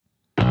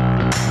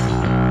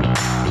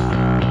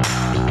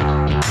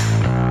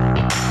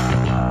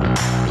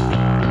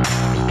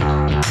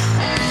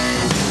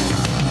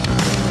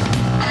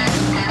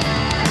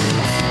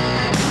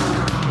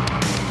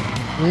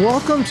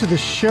welcome to the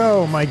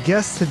show. My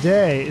guest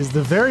today is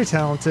the very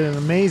talented and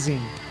amazing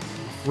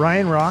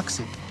Ryan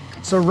Roxie.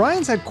 So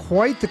Ryan's had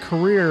quite the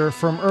career,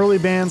 from early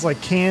bands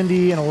like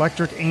Candy and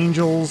Electric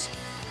Angels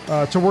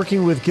to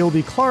working with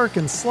Gilby Clarke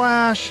and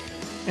Slash,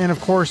 and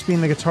of course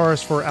being the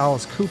guitarist for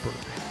Alice Cooper.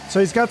 So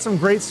he's got some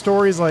great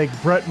stories like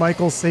Bret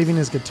Michaels saving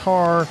his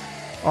guitar,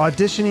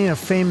 auditioning a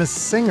famous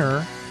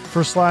singer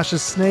for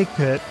Slash's Snake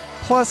Pit.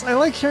 Plus, I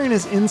like hearing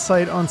his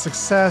insight on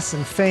success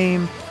and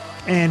fame,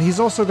 and he's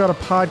also got a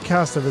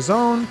podcast of his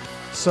own,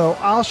 so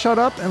I'll shut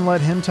up and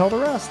let him tell the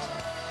rest.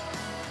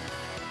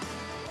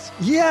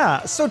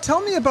 Yeah, so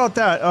tell me about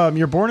that.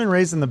 You're born and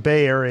raised in the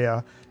Bay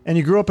Area, and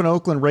you grew up an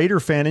Oakland Raider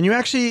fan, and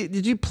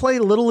did you play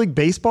Little League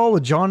Baseball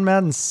with John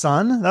Madden's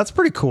son? That's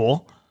pretty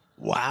cool.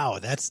 Wow,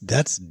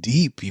 that's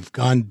deep. You've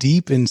gone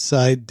deep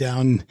inside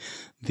down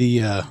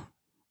the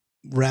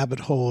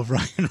rabbit hole of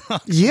Ryan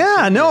Roxie.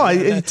 Yeah, no,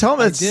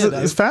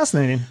 it's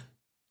fascinating.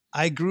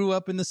 I grew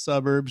up in the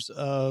suburbs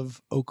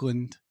of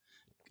Oakland,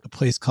 a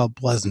place called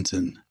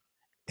Pleasanton.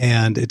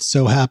 And it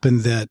so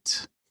happened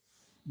that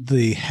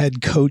the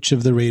head coach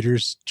of the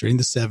Raiders during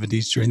the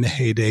 70s, during the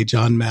heyday,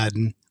 John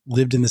Madden,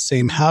 lived in the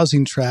same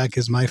housing tract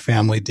as my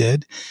family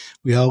did.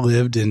 We all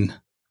lived in,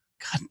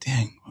 God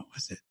dang, what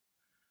was it?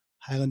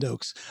 Highland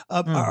Oaks.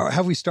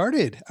 Have we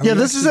started?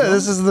 This is it.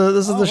 This is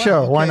the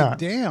show. Okay, why not?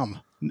 Damn.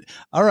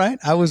 All right.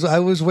 I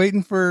was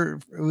waiting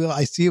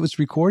I see it was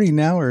recording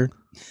now,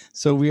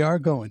 so we are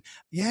going.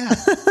 Yeah.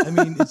 I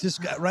mean, it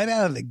just got right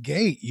out of the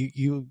gate.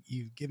 You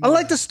give me. I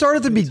like to start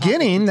at the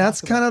beginning. That's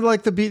kind of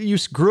like you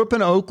grew up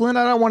in Oakland.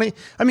 I don't want to,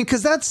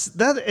 because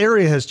that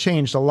area has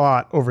changed a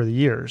lot over the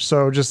years.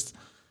 So just.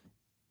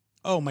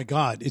 Oh my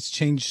God. It's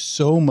changed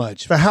so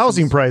much. The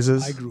housing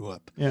prices. I grew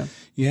up. Yeah.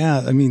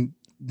 Yeah. I mean,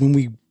 when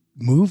we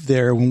moved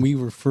there, when we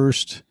were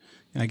first,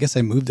 I guess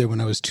I moved there when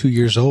I was 2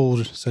 years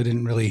old. So I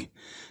didn't really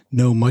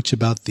know much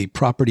about the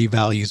property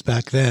values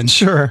back then.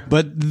 Sure.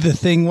 But the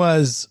thing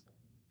was,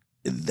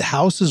 the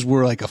houses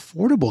were like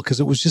affordable because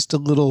it was just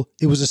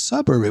it was a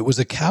suburb. It was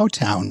a cow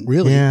town,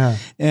 really. Yeah.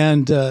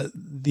 And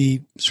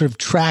the sort of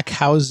track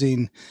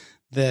housing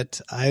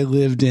that I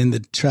lived in, the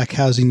track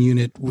housing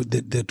unit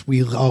that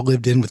we all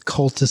lived in with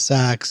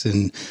cul-de-sacs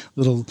and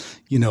little,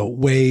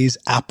 ways,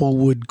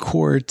 Applewood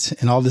Court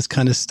and all this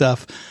kind of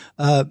stuff.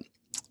 A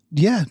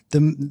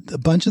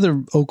bunch of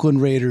the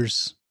Oakland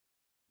Raiders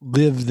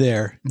lived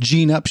there.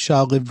 Gene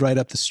Upshaw lived right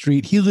up the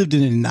street. He lived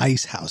in a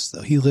nice house,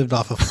 though. He lived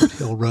off of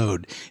Foothill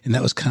Road, and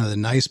that was kind of the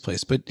nice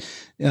place. But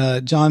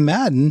John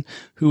Madden,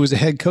 who was a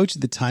head coach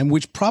at the time,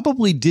 which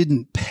probably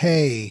didn't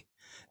pay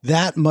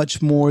that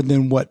much more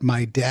than what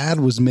my dad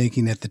was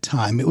making at the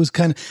time. It was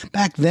kind of,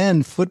 back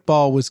then,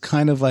 football was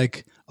kind of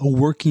like a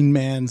working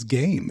man's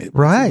game. It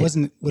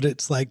wasn't what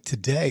it's like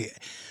today.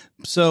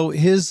 So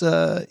his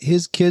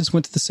kids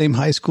went to the same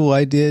high school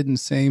I did, and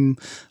same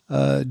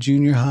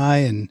junior high,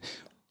 and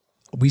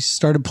we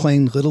started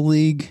playing Little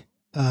League.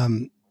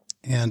 And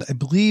I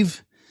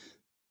believe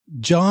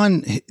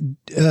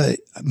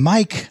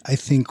Mike, I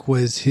think,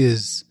 was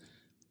his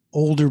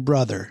older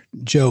brother,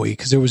 Joey,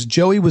 because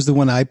Joey was the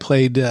one I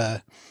played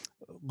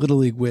Little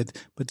League with.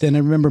 But then I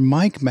remember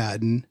Mike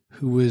Madden,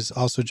 who was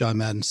also John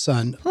Madden's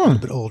son, a little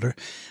bit older.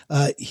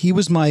 He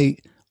was my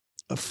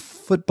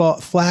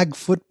flag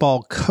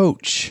football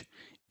coach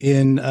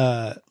in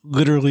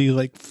literally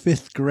like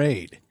 5th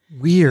grade.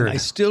 Weird. And I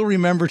still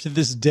remember to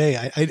this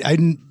day. I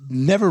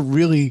never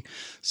really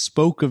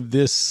spoke of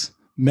this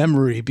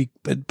memory,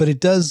 but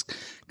it does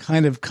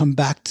kind of come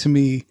back to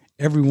me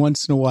every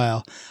once in a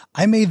while.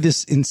 I made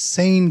this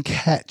insane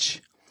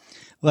catch.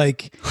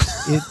 Like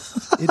it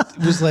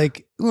was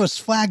like, it was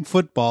flag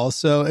football.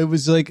 So it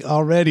was like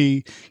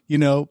already,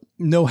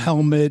 no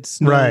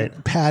helmets, no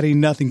padding,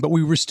 nothing, but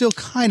we were still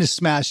kind of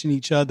smashing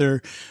each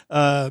other,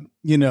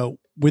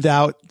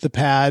 without the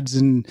pads,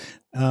 and,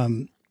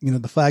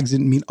 the flags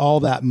didn't mean all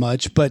that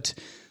much, but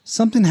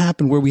something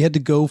happened where we had to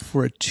go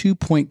for a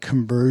 2-point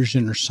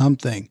conversion or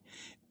something.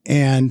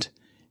 And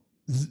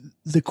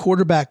the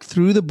quarterback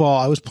threw the ball.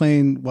 I was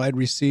playing wide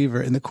receiver,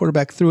 and the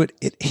quarterback threw it.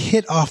 It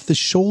hit off the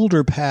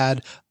shoulder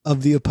pad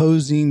of the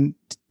opposing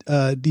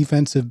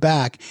defensive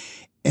back,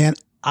 and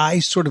I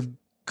sort of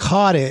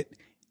caught it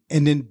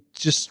and then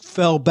just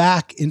fell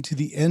back into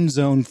the end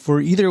zone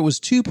for either it was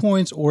 2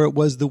 points or it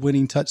was the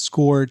winning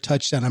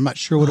touchdown. I'm not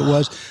sure what it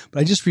was, but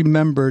I just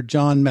remember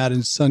John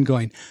Madden's son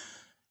going,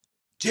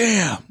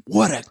 "Damn,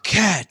 what a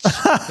catch."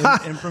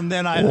 and from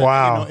then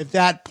at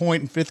that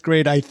point in 5th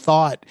grade, I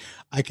thought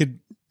I could,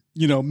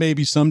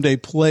 maybe someday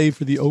play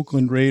for the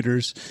Oakland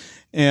Raiders.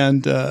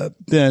 And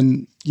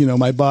then,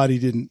 my body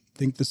didn't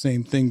think the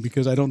same thing,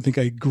 because I don't think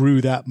I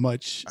grew that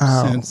much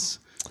since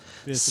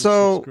 5th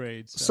or 6th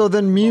grade. So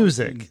then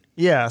music.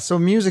 Yeah. So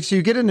music. So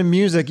you get into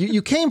music.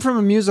 You came from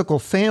a musical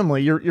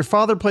family. Your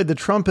father played the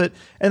trumpet,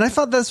 and I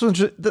thought this was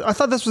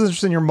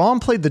interesting. Your mom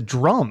played the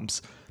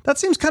drums. That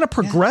seems kind of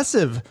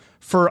progressive.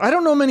 I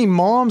don't know many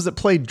moms that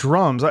played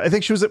drums. I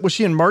think was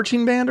she in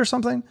marching band or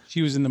something?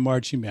 She was in the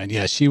marching band.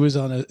 Yeah, she was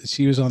on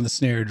the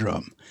snare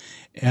drum.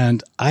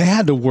 And I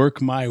had to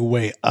work my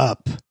way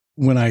up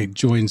when I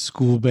joined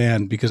school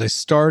band, because I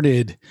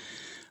started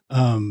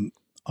on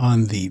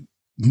the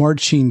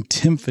marching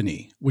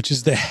timpani, which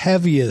is the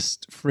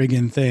heaviest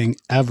friggin' thing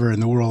ever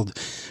in the world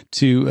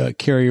to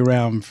carry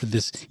around for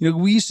this.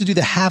 We used to do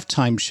the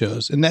halftime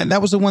shows, and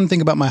that was the one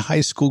thing about my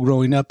high school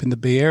growing up in the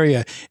Bay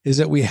Area, is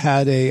that we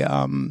had a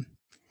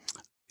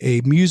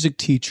music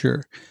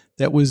teacher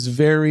that was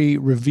very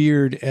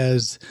revered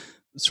as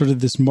sort of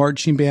this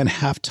marching band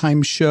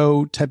halftime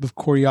show type of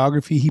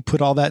choreography. He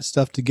put all that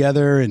stuff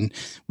together, and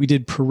we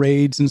did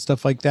parades and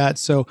stuff like that.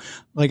 So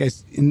like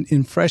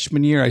in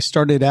freshman year, I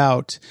started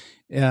out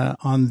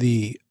on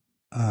the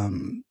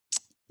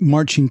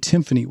marching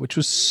timpani, which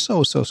was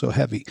so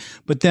heavy.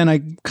 But then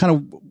I kind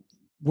of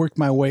worked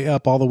my way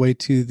up all the way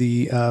to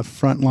the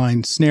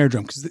frontline snare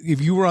drum. Because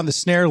if you were on the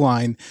snare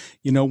line,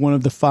 one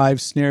of the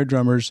 5 snare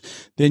drummers,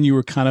 then you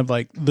were kind of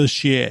like the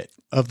shit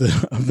of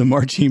the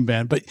marching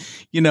band. But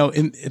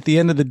at the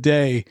end of the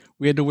day,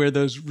 we had to wear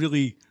those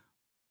really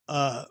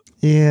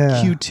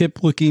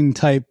Q-tip looking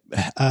type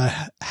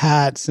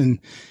hats, and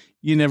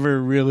you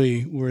never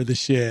really were the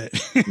shit.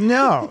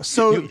 No.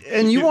 So,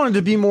 and you wanted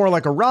to be more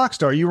like a rock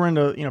star. You were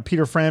into,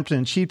 Peter Frampton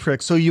and Cheap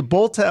Trick. So you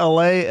bolt to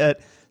LA at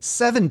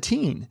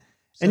 17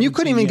 and you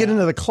couldn't even get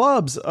into the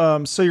clubs.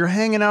 So you're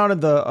hanging out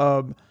at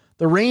the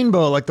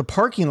Rainbow, like the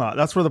parking lot.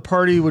 That's where the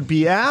party would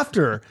be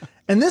after.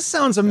 And this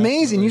sounds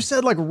amazing. Definitely. You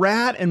said like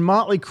Rat and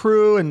Motley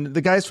Crue and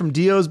the guys from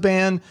Dio's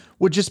band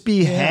would just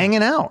be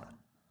hanging out.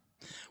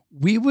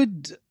 We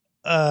would,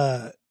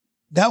 that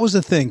was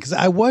the thing. 'Cause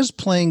I was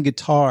playing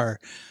guitar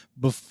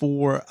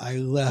before I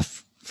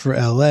left for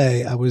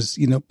LA. I was,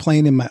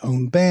 playing in my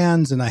own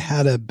bands, and I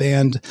had a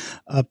band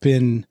up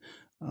in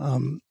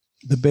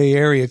the Bay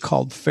Area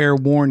called Fair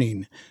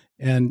Warning.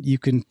 And you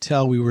can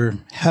tell we were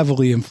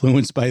heavily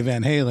influenced by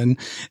Van Halen.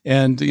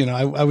 And,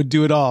 I would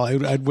do it all.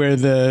 I'd wear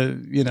the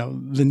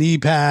knee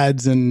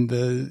pads and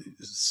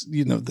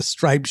the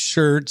striped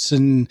shirts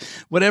and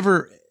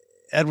whatever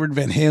Edward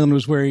Van Halen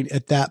was wearing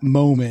at that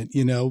moment,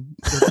 or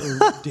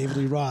David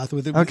Lee Roth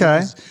with it.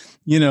 Okay.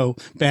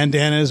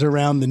 Bandanas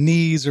around the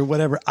knees or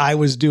whatever. I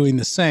was doing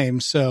the same.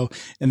 So,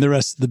 and the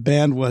rest of the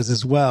band was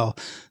as well.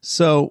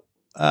 So,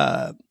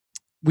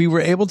 we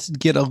were able to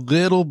get a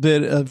little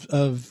bit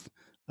of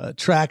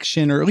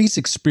traction, or at least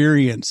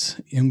experience.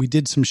 And we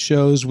did some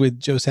shows with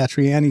Joe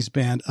Satriani's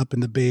band up in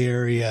the Bay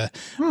Area,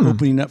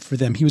 opening up for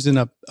them. He was in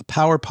a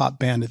power pop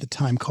band at the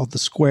time called The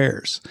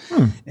Squares.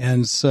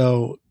 And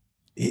so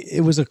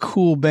it was a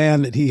cool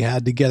band that he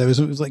had together. It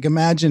was like,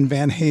 imagine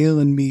Van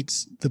Halen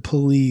meets The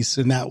Police,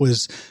 and that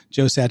was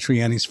Joe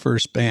Satriani's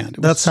first band.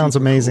 That sounds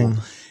amazing.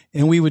 Cool.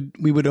 And we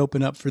would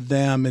open up for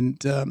them.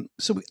 And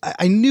so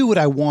I knew what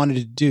I wanted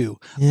to do.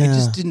 Yeah. I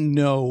just didn't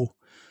know,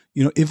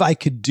 if I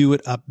could do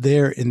it up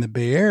there in the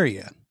Bay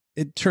Area.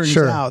 It turns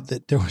out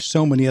that there were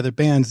so many other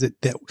bands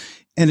that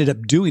ended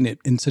up doing it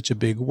in such a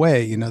big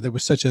way. There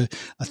was such a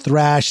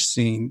thrash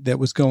scene that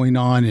was going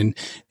on,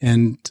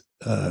 and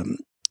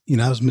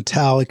as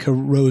Metallica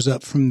rose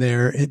up from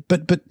there.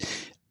 But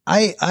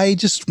I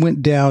just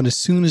went down as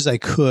soon as I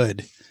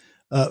could.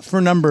 For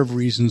a number of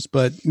reasons,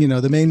 but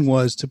the main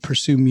was to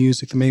pursue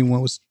music. The main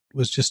one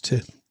was just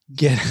to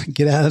get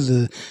out of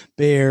the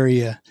Bay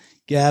Area,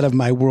 get out of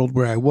my world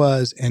where I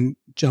was, and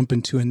jump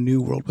into a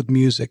new world with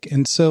music.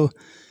 And so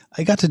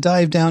I got to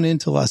dive down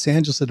into Los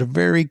Angeles at a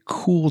very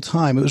cool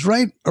time. It was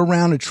right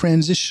around a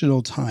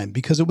transitional time,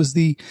 because it was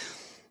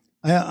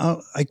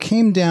I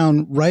came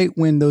down right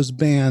when those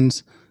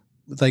bands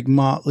like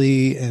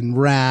Motley and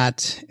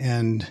Rat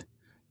and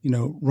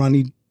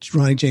Ronnie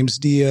James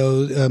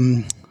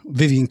Dio,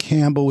 Vivian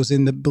Campbell was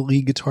in the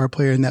lead guitar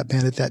player in that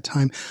band at that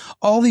time.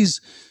 All these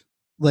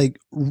like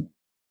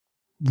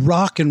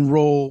rock and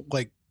roll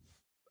like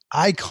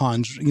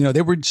icons,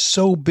 they were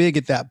so big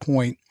at that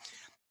point,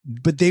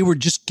 but they were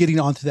just getting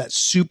onto that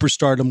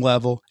superstardom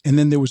level. And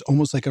then there was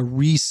almost like a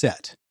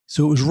reset.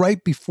 So it was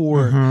right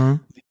before the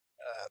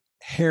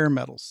hair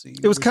metal scene.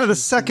 It was kind of the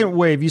second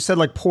wave. You said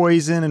like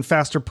Poison and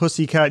Faster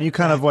Pussycat, and you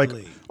kind of like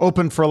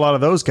opened for a lot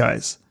of those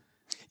guys.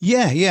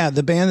 Yeah.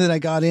 The band that I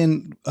got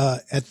in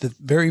at the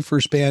very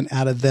first band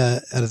out of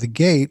the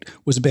gate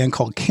was a band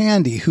called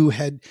Candy, who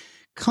had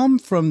come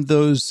from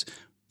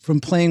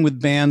playing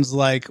with bands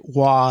like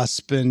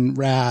Wasp and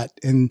Rat,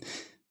 and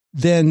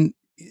then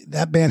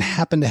that band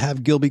happened to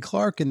have Gilby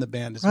Clarke in the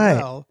band as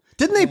well.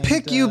 Didn't they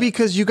pick you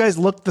because you guys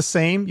looked the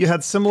same? You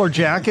had similar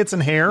jackets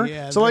and hair.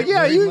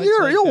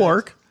 You'll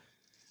work.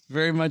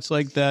 Very much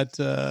like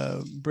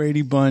that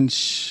Brady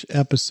Bunch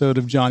episode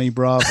of Johnny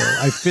Bravo.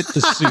 I fit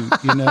the suit,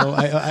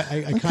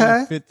 I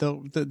kind of fit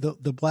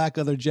the black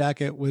leather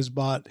jacket was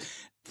bought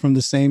from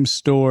the same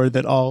store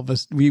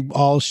that we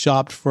all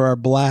shopped for our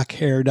black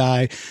hair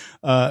dye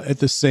at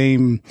the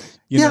same,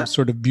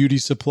 sort of beauty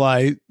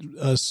supply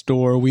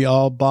store. We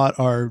all bought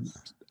our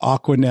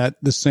Aquanet,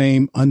 the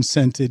same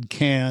unscented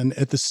can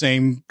at the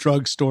same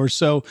drugstore.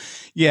 So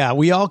yeah,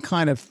 we all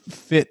kind of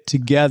fit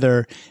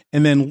together.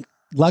 And then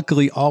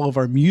luckily, all of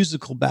our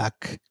musical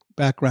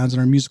backgrounds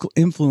and our musical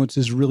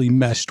influences really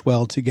meshed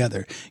well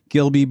together.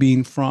 Gilby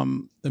being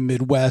from the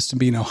Midwest and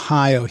being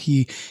Ohio,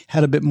 he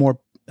had a bit more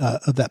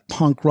of that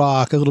punk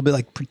rock, a little bit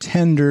like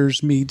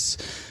Pretenders meets,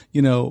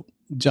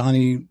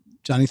 Johnny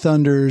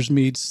Thunders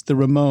meets the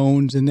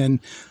Ramones, and then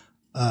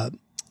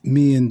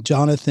me and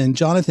Jonathan.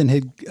 Jonathan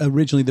had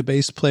originally, the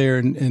bass player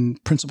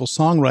and principal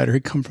songwriter,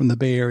 had come from the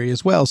Bay Area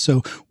as well.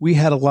 So we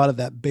had a lot of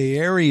that Bay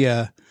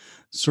Area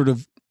sort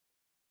of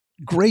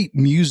great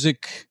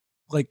music,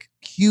 like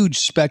huge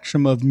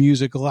spectrum of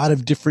music, a lot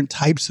of different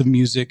types of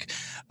music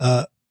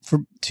to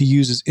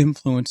use as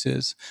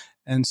influences.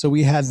 And so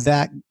we had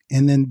that.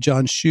 And then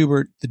John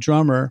Schubert, the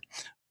drummer,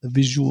 the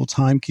visual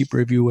timekeeper,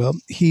 if you will,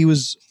 he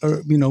was,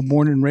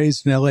 born and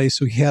raised in LA.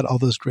 So he had all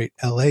those great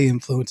LA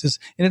influences,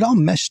 and it all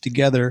meshed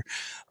together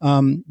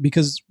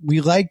because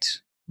we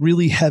liked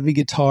really heavy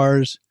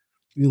guitars.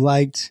 We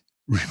liked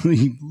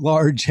really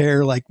large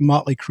hair, like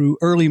Motley Crue,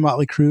 early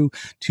Motley Crue.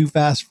 Too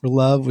Fast for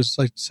Love was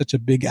like such a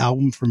big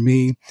album for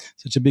me,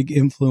 such a big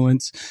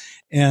influence.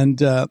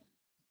 And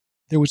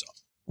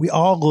we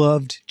all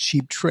loved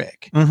Cheap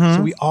Trick. Mm-hmm.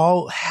 So we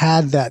all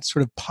had that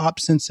sort of pop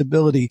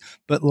sensibility,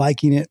 but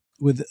liking it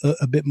with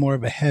a bit more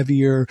of a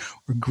heavier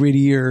or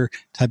grittier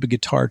type of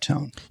guitar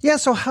tone. Yeah.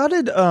 So how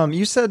did,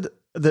 you said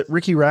that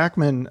Riki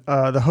Rachtman,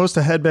 the host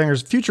of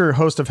Headbangers, future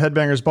host of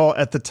Headbangers Ball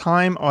at the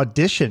time,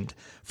 auditioned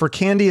for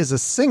Candy as a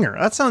singer.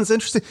 That sounds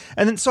interesting.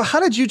 And then, so how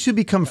did you two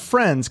become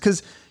friends?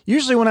 Because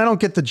usually when I don't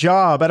get the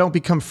job, I don't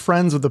become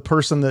friends with the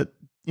person that,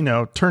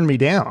 turned me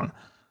down.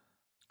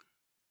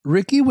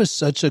 Riki was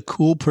such a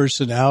cool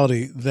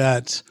personality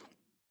that,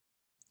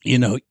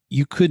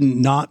 you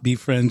couldn't not be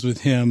friends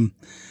with him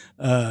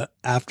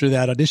after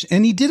that audition.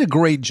 And he did a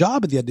great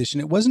job at the audition.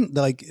 It wasn't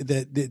like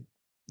that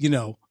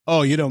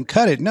oh, you don't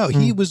cut it. No,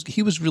 he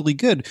was really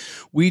good.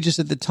 We just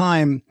at the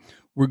time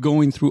were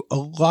going through a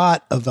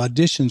lot of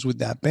auditions with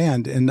that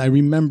band. And I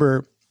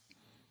remember,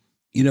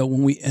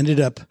 when we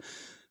ended up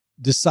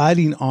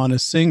deciding on a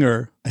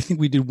singer, I think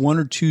we did 1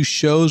 or 2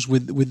 shows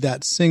with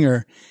that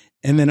singer.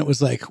 And then it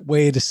was like,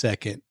 wait a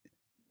second,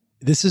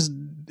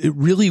 it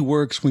really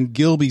works when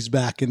Gilby's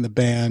back in the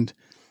band,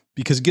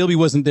 because Gilby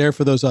wasn't there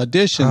for those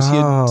auditions. Oh. He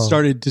had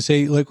started to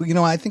say, like,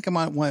 I think I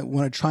might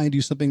want to try and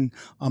do something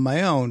on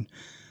my own.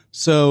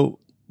 So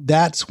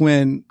that's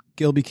when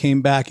Gilby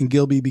came back, and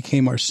Gilby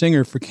became our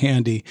singer for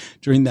Candy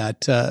during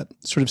that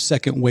sort of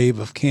second wave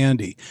of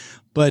Candy.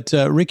 But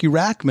Riki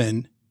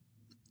Rachtman,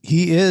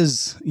 he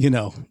is,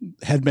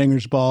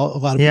 Headbangers Ball. A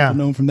lot of people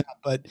know him from that.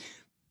 But,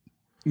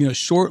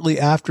 shortly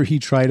after he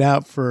tried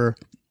out for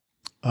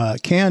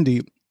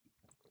Candy,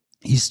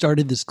 he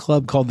started this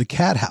club called the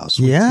Cat House.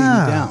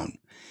 Down.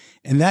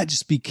 And that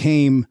just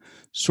became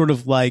sort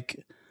of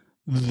like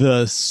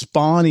the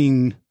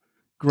spawning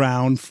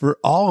ground for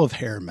all of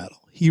hair metal.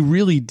 He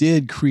really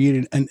did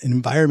create an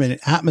environment, an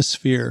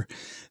atmosphere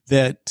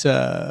that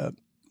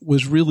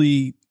was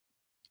really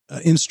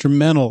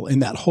instrumental in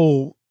that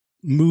whole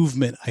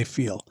movement, I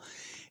feel.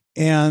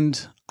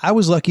 And I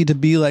was lucky to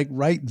be like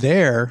right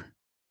there,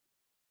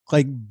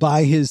 like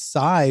by his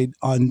side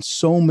on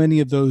so many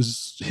of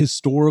those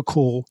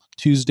historical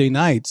Tuesday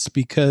nights,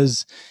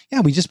 because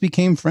we just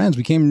became friends.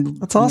 We became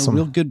That's awesome.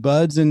 Real good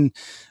buds. And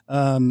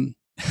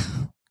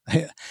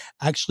I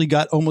actually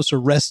got almost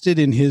arrested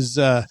in his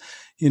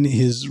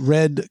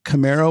red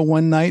Camaro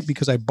one night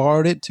because I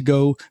borrowed it to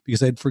go,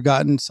 because I'd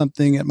forgotten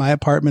something at my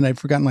apartment. I'd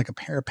forgotten like a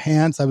pair of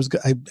pants. Someone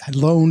had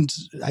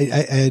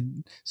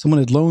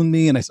loaned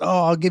me, and I said,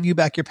 "Oh, I'll give you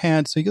back your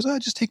pants." So he goes, "Oh,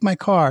 just take my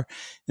car."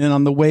 And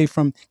on the way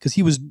because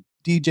he was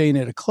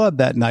DJing at a club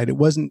that night. It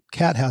wasn't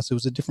Cat House. It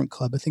was a different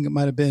club. I think it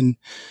might've been,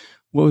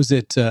 what was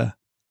it?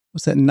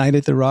 What's that, Night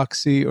at the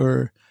Roxy?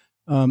 Or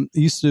it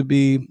used to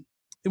be,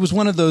 it was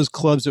one of those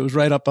clubs that was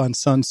right up on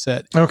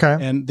Sunset. Okay.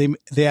 And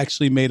they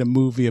actually made a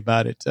movie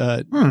about it.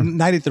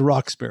 Night at the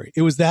Roxbury.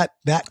 It was that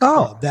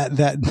club,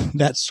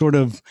 that sort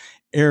of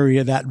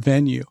area, that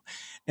venue.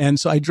 And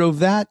so I drove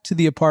that to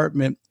the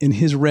apartment in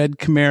his red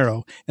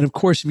Camaro. And of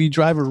course, if you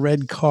drive a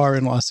red car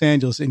in Los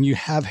Angeles and you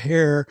have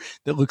hair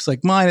that looks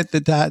like mine at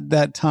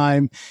that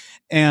time,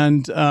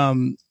 and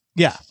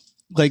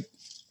like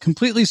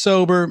completely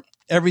sober,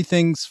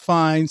 everything's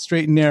fine,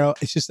 straight and narrow.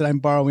 It's just that I'm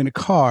borrowing a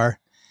car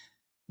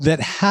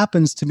that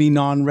happens to be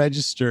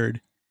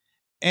non-registered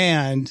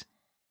and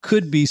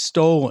could be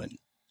stolen.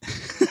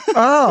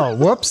 Oh,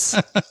 whoops.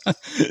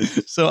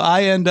 So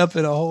I end up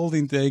in a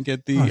holding tank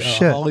at the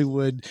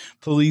Hollywood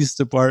Police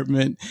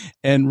Department,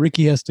 and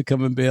Riki has to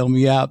come and bail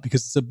me out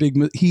because it's a big,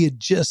 he had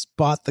just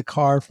bought the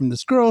car from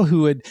this girl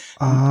who had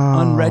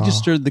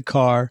unregistered the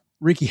car.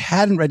 Riki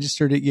hadn't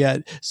registered it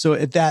yet. So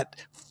at that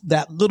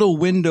little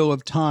window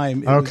of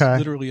time, it was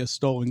literally a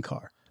stolen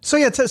car.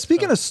 So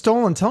speaking of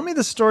stolen, tell me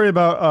the story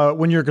about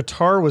when your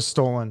guitar was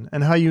stolen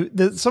and how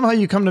somehow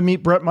you come to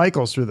meet Bret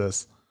Michaels through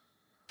this.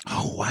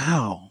 Oh,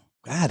 wow.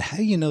 God, how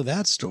do you know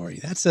that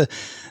story? That's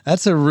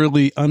a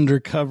really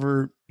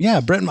undercover. Yeah,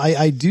 Bret.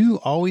 I do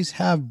always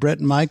have Bret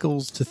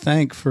Michaels to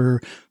thank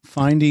for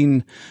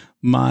finding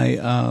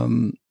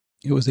my.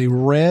 It was a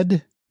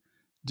red,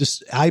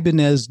 just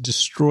Ibanez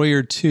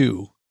Destroyer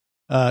 2,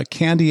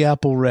 Candy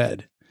Apple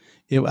Red.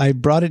 I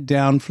brought it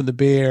down for the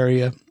Bay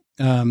Area.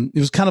 It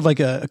was kind of like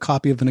a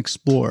copy of an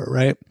Explorer,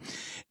 right?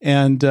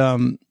 And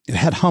it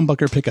had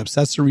humbucker pickups.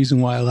 That's the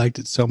reason why I liked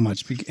it so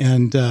much.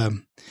 And I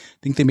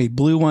think they made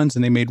blue ones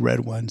and they made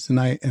red ones. And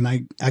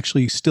I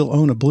actually still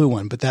own a blue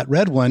one, but that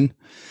red one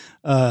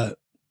got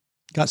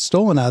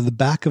stolen out of the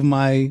back of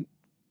my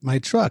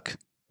truck.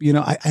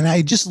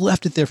 I just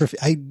left it there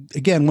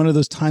again, one of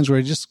those times where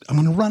I'm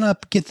going to run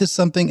up, get this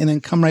something, and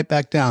then come right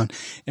back down.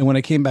 And when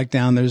I came back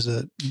down, there's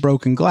a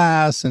broken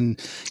glass and,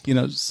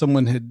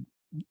 someone had,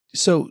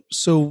 so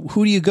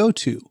who do you go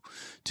to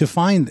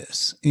find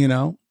this,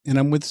 and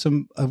I'm with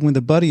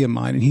a buddy of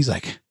mine, and he's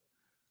like,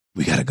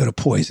 we got to go to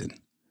Poison.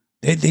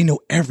 They know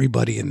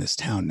everybody in this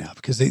town now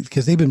because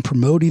they've been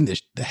promoting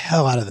the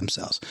hell out of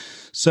themselves.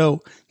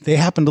 So they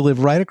happen to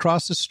live right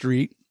across the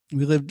street.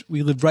 We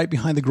lived right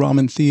behind the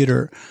Grauman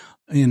Theater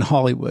in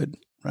Hollywood,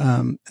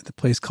 at the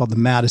place called the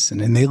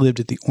Madison, and they lived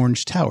at the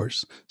Orange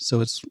Towers.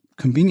 So it's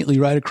conveniently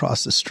right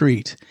across the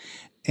street.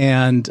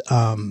 And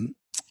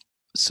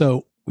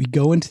so we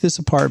go into this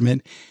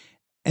apartment,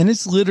 and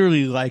it's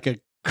literally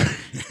like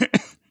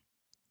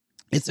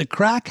it's a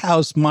crack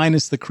house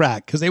minus the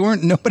crack, because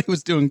nobody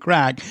was doing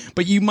crack,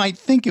 but you might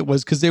think it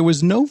was, because there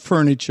was no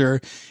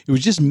furniture. It was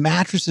just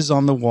mattresses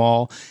on the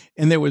wall.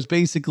 And there was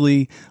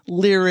basically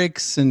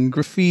lyrics and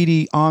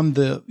graffiti on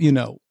the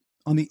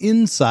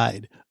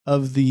inside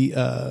of the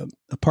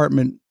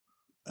apartment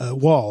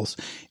walls.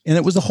 And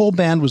it was the whole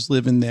band was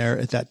living there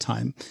at that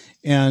time.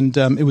 And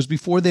it was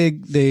before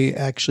they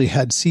actually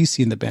had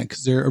Cece in the band,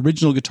 because their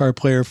original guitar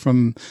player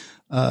from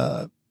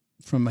I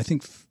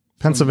think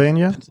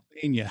Pennsylvania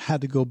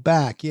had to go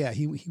back. Yeah,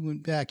 he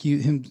went back.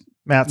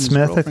 Matt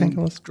Smith, I think it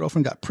was. His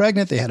girlfriend got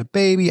pregnant. They had a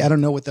baby. I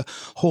don't know what the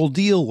whole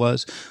deal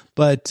was,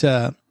 but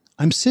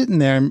I'm sitting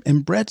there,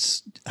 and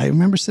I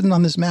remember sitting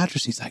on this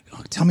mattress. He's like,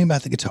 "Oh, tell me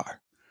about the guitar."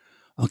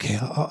 Okay,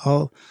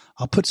 I'll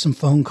put some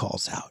phone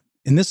calls out.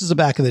 And this is the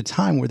back of the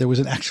time where there was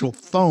an actual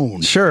phone.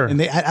 Sure. And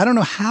I don't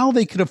know how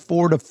they could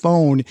afford a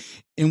phone.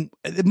 And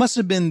it must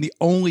have been the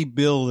only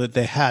bill that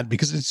they had,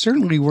 because it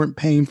certainly weren't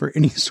paying for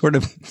any sort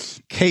of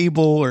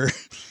cable or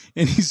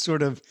any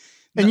sort of.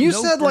 And you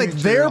said like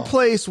their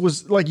place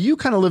was like, you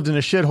kind of lived in a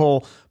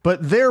shithole,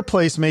 but their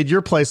place made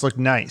your place look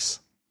nice.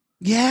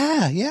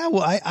 Yeah.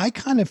 Well, I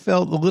kind of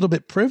felt a little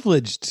bit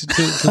privileged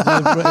to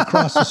live right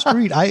across the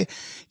street. I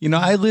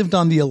lived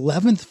on the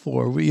 11th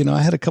floor.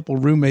 I had a couple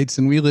roommates,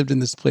 and we lived in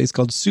this place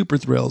called Super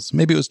Thrills.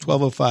 Maybe it was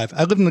 1205.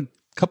 I lived in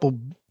a couple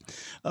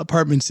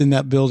apartments in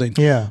that building.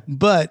 Yeah.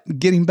 But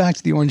getting back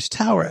to the Orange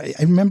Tower,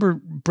 I remember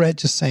Brett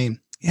just saying,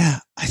 yeah,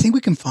 I think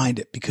we can find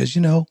it, because,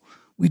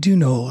 we do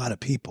know a lot of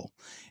people.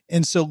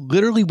 And so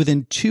literally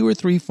within 2 or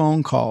 3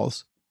 phone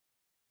calls,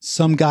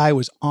 some guy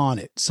was on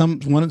it.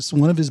 One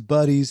of his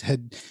buddies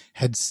had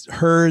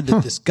heard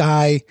that this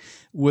guy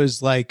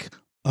was like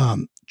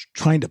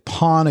trying to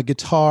pawn a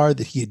guitar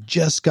that he had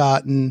just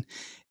gotten,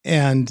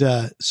 and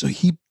so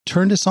he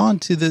turned us on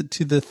to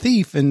the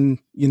thief. And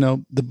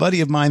the buddy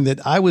of mine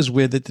that I was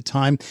with at the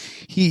time,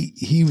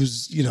 he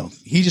was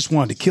he just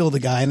wanted to kill the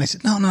guy, and I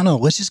said, no,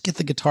 let's just get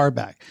the guitar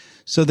back.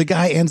 So the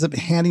guy ends up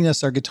handing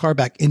us our guitar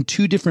back in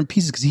 2 different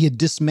pieces, because he had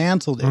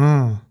dismantled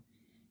it.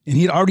 And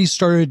he had already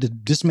started to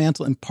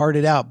dismantle and part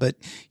it out. But,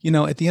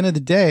 at the end of the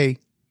day,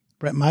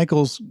 Bret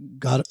Michaels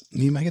got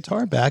me my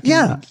guitar back.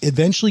 Yeah. And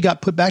eventually got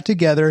put back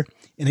together.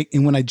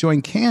 And when I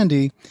joined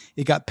Candy,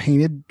 it got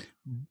painted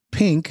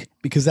pink,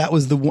 because that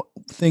was the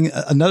thing.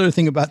 Another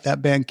thing about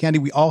that band, Candy,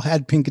 we all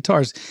had pink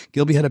guitars.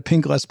 Gilby had a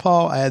pink Les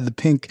Paul. I had the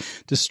pink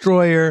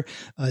Destroyer.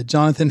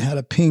 Jonathan had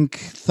a pink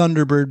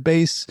Thunderbird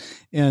bass.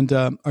 And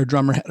our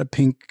drummer had a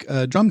pink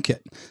drum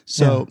kit.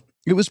 So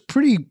It was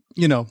pretty,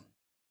 I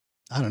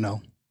don't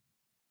know.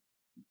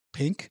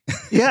 Pink,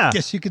 yeah, I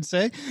guess you could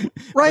say,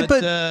 right?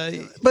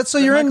 But so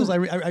you're Michaels,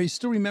 I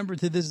still remember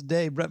to this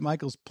day Bret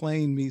Michaels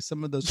playing me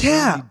some of those.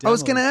 Yeah, I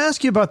was going to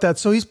ask you about that.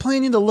 So he's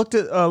playing you the Look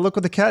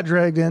What the Cat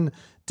Dragged In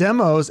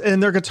demos,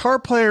 and their guitar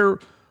player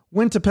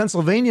went to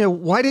Pennsylvania.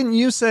 Why didn't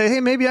you say, "Hey,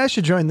 maybe I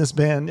should join this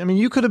band"? I mean,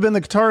 you could have been the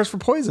guitarist for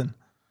Poison.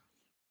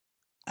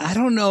 I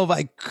don't know if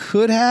I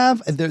could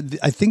have.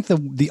 I think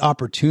the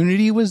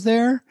opportunity was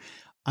there.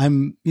 I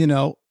don't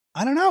know.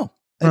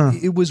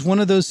 It was one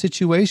of those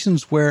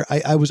situations where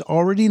I was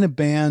already in a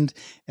band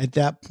at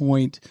that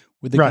point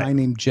with a guy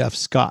named Jeff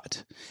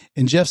Scott.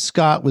 And Jeff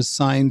Scott was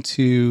signed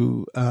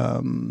to,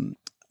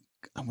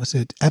 was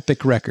it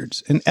Epic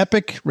Records? And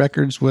Epic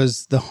Records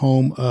was the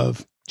home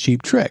of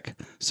Cheap Trick.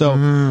 So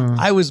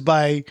I was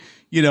by,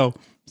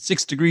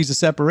 6 degrees of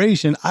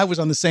separation. I was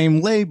on the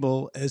same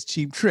label as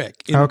Cheap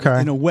Trick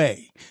in a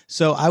way.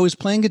 So I was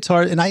playing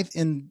guitar,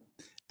 and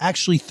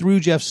actually,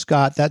 through Jeff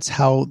Scott, that's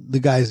how the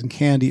guys in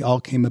Candy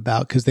all came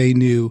about, because they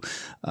knew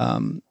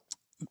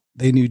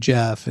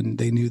Jeff, and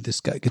they knew this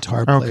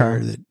guitar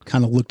player that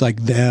kind of looked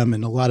like them.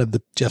 And a lot of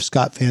the Jeff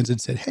Scott fans had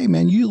said, "Hey,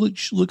 man, you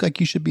look like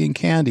you should be in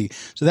Candy."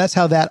 So that's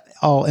how that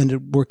all ended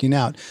up working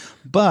out.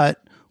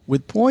 But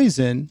with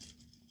Poison,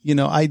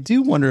 I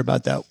do wonder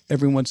about that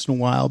every once in a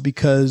while,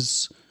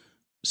 because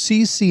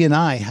CC and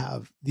I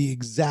have the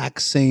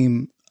exact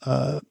same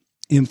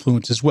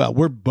influence as well.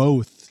 We're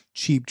both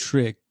Cheap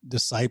Trick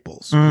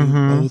disciples.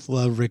 Mm-hmm. We both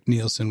love Rick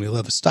Nielsen. We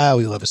love his style.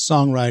 We love his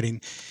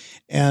songwriting.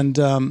 And,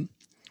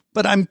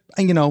 but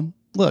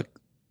look,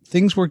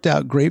 things worked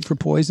out great for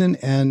Poison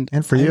and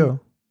for you.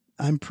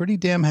 I'm pretty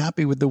damn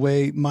happy with the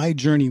way my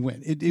journey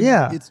went.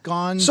 It's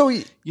gone. So,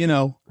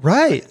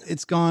 right.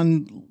 It's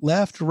gone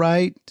left,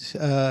 right,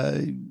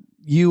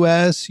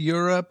 US,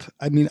 Europe.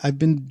 I mean, I've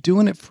been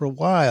doing it for a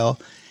while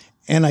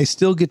and I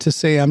still get to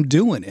say I'm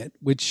doing it,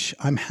 which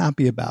I'm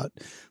happy about.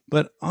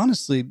 But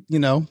honestly,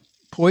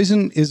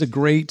 Poison is a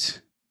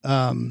great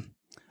band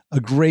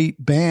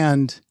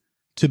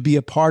to be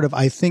a part of,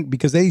 I think,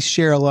 because they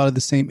share a lot of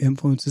the same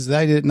influences that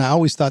I did. And I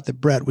always thought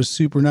that Brett was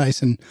super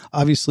nice. And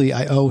obviously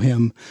I owe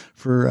him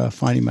for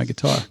finding my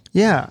guitar.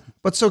 Yeah.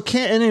 But so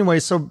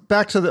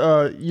back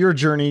to your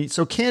journey.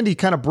 So Candy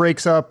kind of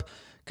breaks up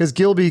because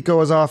Gilby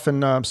goes off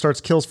and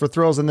starts Kills for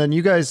Thrills. And then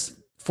you guys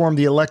form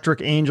the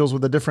Electric Angels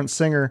with a different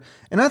singer.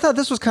 And I thought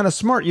this was kind of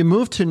smart. You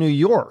moved to New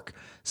York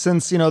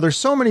since, there's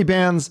so many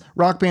bands,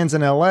 rock bands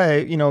in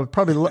LA,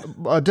 probably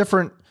a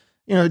different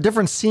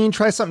scene,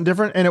 try something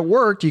different, and it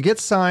worked. You get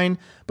signed.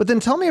 But then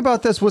tell me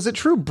about this. Was it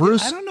true,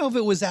 Bruce? I don't know if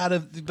it was out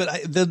of, but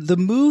the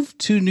move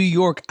to New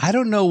York, I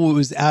don't know it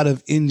was out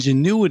of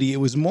ingenuity.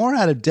 It was more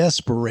out of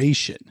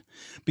desperation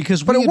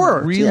because it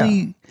worked.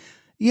 We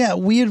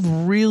had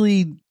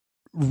really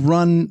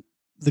run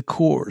the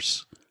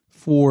course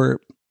for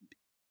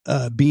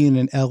being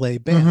an LA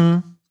band.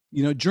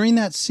 Mm-hmm. During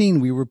that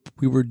scene, we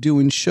were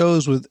doing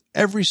shows with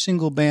every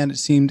single band. It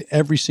seemed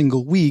every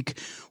single week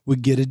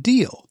would get a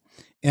deal.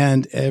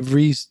 And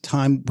every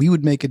time we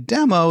would make a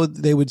demo,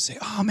 they would say,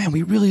 "Oh man,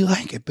 we really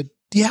like it, but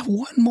do you have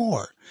one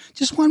more?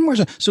 Just one more."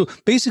 So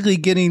basically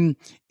getting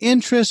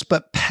interest,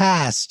 but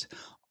passed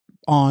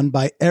on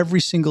by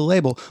every single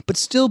label, but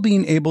still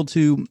being able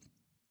to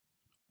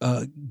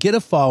get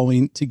a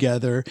following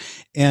together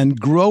and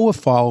grow a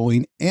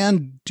following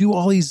and do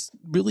all these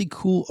really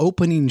cool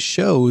opening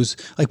shows.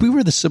 Like we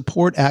were the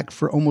support act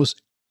for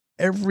almost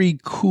every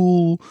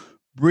cool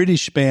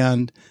British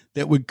band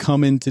that would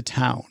come into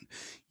town.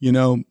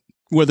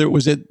 Whether it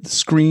was at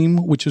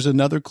Scream, which was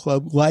another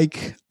club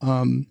like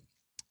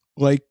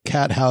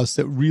Cat House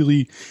that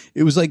really,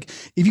 it was like,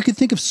 if you could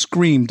think of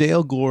Scream,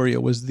 Dale Gloria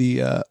was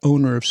the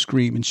owner of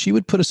Scream, and she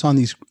would put us on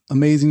these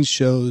amazing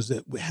shows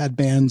that had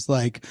bands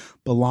like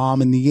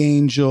Balaam and the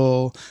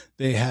Angel.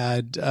 They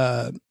had,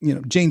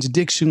 Jane's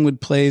Addiction would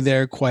play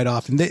there quite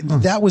often.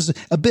 That was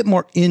a bit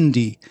more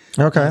indie.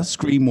 Okay.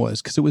 Scream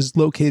was, because it was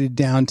located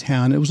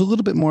downtown. It was a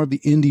little bit more of the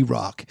indie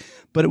rock,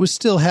 but it was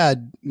still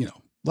had,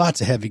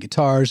 lots of heavy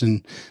guitars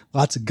and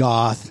lots of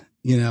goth,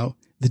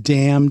 The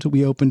Damned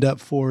we opened up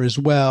for as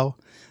well.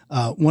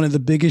 One of the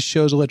biggest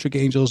shows Electric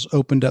Angels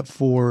opened up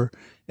for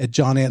at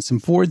John Anson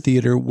Ford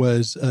Theater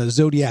was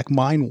Zodiac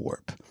Mind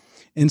Warp.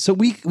 And so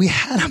we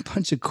had a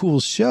bunch of cool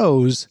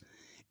shows.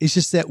 It's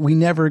just that we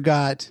never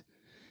got,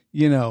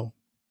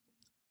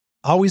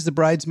 always the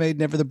bridesmaid,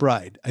 never the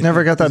bride.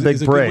 Never got that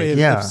big break.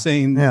 Of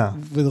saying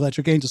with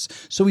Electric Angels.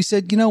 So we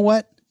said, you know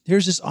what?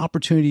 Here's this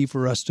opportunity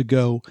for us to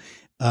go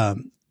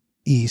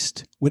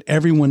east when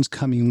everyone's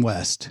coming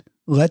west.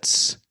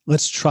 Let's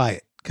try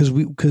it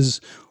because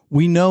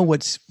we know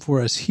what's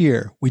for us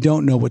here. We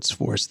don't know what's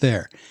for us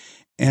there.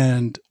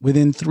 And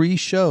within 3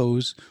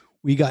 shows,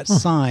 we got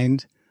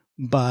signed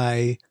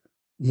by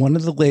one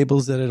of the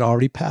labels that had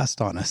already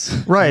passed on us.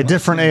 Right.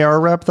 Different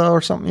AR rep though,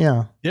 or something.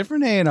 Yeah.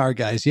 Different A&R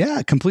guys.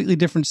 Yeah. Completely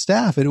different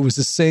staff. And it was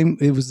the same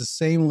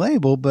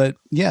label, but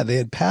yeah, they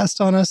had passed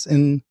on us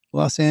in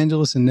Los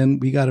Angeles, and then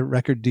we got a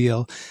record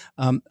deal.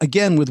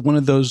 Again, with one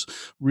of those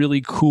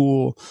really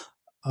cool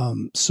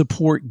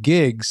support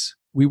gigs.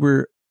 We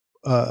were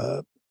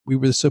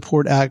the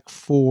support act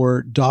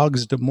for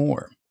Dogs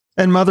D'Amour.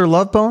 And Mother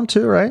Love Bone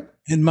too, right?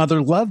 And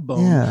Mother Love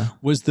Bone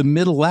was the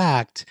middle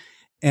act.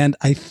 And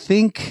I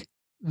think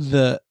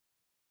the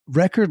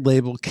record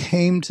label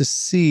came to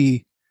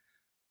see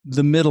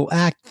the middle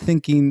act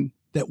thinking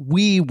that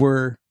we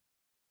were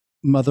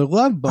Mother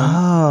Love Bone.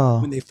 Oh.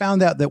 When they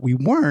found out that we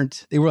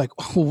weren't, they were like,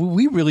 "Oh,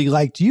 we really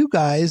liked you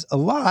guys a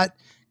lot.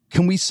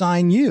 Can we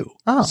sign you?"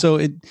 Oh, so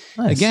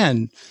nice.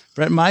 Again,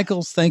 Bret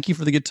Michaels, thank you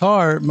for the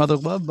guitar. Mother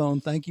Love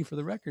Bone, thank you for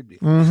the record deal.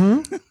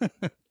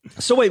 Mm-hmm.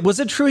 So wait, was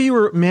it true you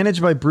were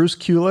managed by Bruce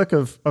Kulick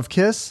of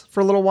Kiss for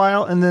a little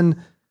while, and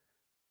then?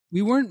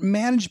 We weren't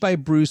managed by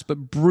Bruce,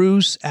 but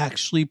Bruce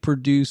actually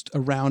produced a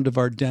round of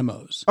our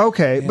demos.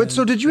 Okay, but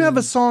so did you have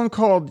a song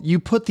called "You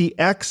Put the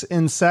X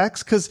in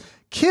Sex"? Because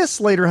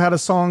Kiss later had a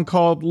song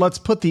called "Let's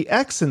Put the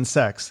X in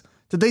Sex."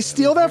 Did they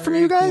steal that from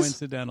you guys?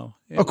 Coincidental.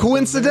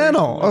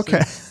 Coincidental.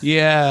 Okay.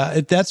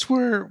 Yeah, that's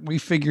where we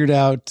figured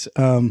out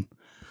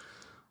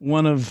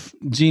one of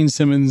Gene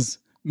Simmons'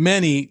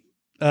 many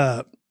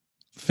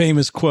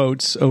famous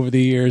quotes over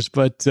the years,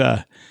 but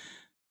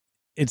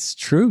it's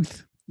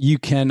truth. You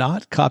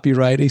cannot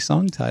copyright a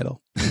song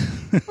title.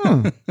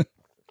 Yeah,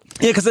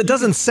 because it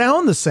doesn't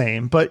sound the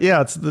same, but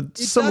yeah, it's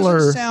similar. It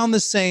doesn't sound the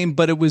same,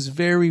 but it was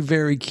very,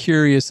 very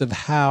curious of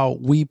how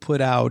we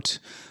put out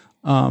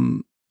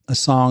a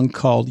song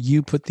called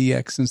 "You Put the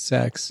X in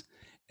Sex,"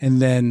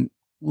 and then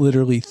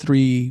literally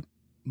 3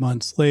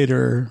 months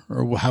later,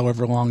 or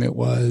however long it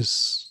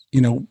was,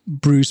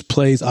 Bruce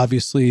plays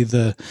obviously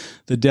the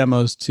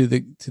demos to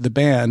the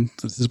band.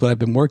 This is what I've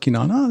been working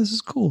on. Oh, this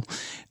is cool.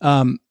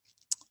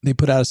 They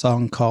put out a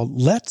song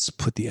called "Let's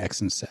Put the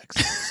X in Sex."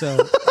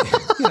 So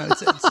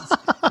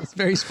it's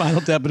very Spinal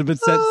Tap, but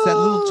it's that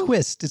little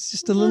twist. It's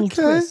just a little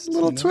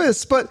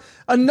twist. But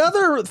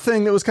another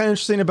thing that was kind of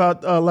interesting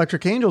about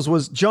Electric Angels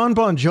was John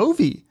Bon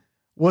Jovi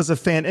was a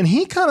fan, and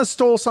he kind of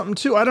stole something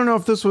too. I don't know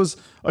if this was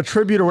a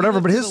tribute or whatever,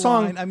 but his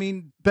song,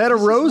 "Bed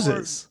of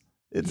Roses,"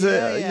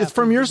 it's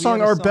from your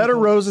song. Our "Bed of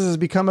Roses" has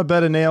become a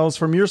bed of nails.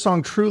 From your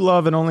song, "True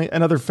Love" and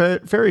other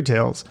fairy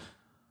tales.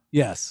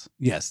 Yes.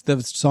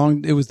 The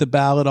song, it was the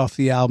ballad off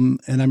the album,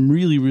 and I'm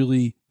really,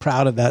 really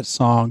proud of that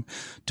song.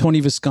 Tony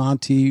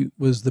Visconti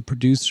was the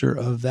producer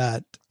of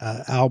that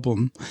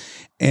album,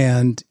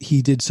 and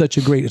he did such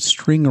a great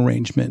string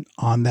arrangement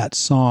on that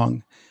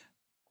song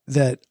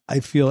that I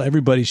feel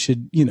everybody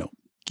should,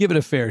 give it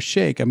a fair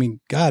shake. I mean,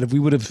 God, if we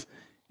would have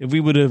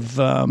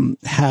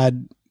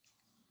had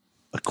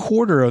a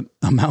quarter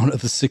amount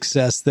of the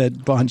success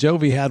that Bon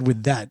Jovi had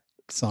with that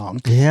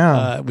song,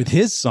 with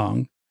his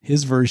song,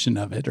 his version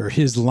of it, or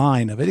his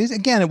line of it.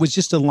 Again, it was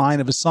just a line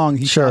of a song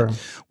he thought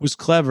was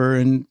clever.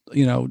 And,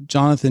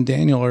 Jonathan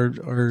Daniel,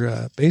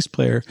 our bass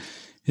player,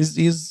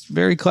 he's a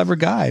very clever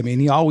guy. I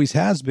mean, he always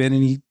has been,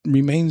 and he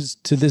remains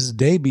to this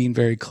day being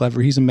very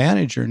clever. He's a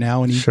manager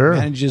now, and he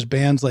manages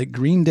bands like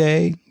Green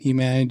Day. He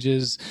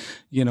manages,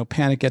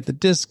 Panic at the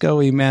Disco.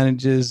 He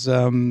manages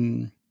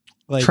Train.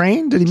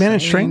 Did he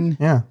manage Train?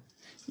 Yeah.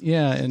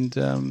 Yeah, and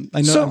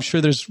I know I'm sure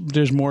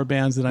there's more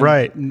bands that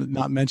I'm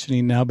not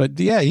mentioning now, but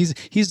yeah,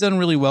 he's done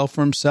really well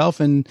for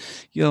himself, and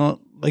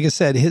like I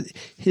said,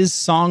 his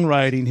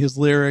songwriting, his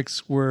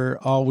lyrics were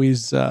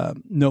always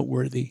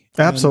noteworthy.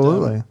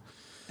 Absolutely,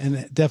 and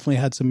it definitely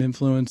had some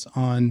influence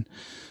on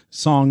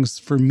songs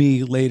for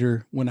me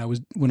later when I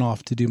went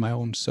off to do my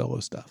own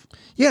solo stuff.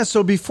 Yeah.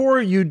 So before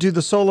you do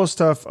the solo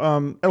stuff,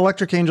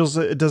 Electric Angels,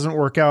 it doesn't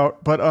work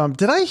out. But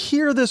did I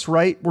hear this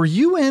right? Were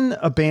you in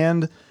a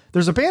band?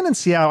 There's a band in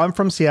Seattle. I'm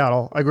from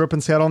Seattle. I grew up in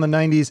Seattle in the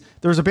 90s.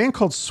 There was a band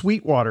called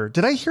Sweetwater.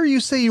 Did I hear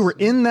you say you were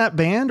in that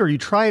band, or you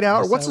tried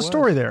out? Yes, What's the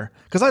story there?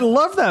 Because I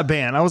love that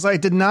band. I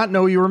did not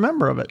know you were a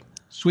member of it.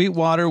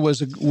 Sweetwater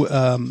was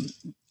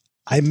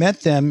I met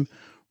them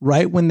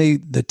right when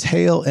the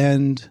tail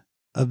end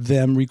of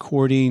them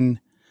recording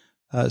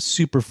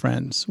Super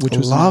Friends, which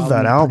was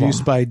that album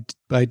produced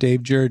by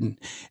Dave Jordan.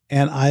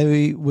 And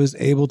I was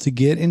able to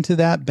get into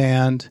that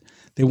band.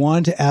 They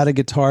wanted to add a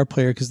guitar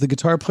player because the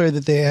guitar player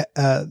that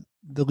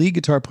the lead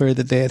guitar player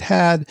that they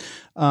had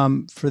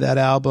for that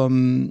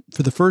album,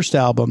 for the first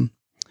album,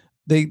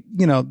 they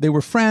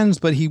were friends,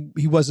 but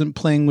he wasn't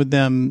playing with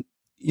them,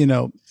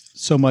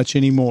 so much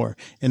anymore.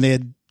 And they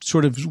had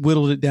sort of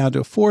whittled it down to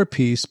a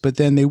 4-piece, but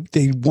then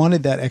they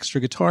wanted that extra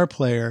guitar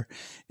player.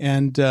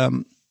 And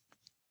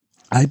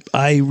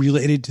I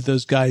related to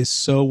those guys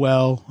so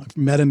well. I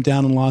met them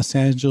down in Los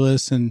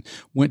Angeles and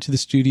went to the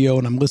studio,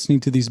 and I'm listening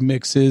to these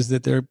mixes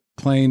that they're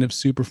playing of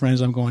Super Friends.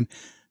 I'm going,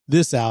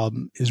 this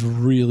album is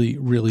really,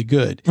 really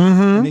good.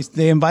 Mm-hmm. And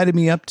they invited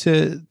me up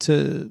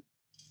to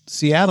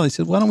Seattle. They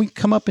said, why don't we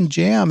come up and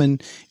jam?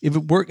 And if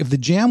the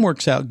jam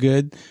works out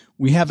good,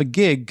 we have a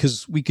gig,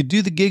 because we could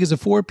do the gig as a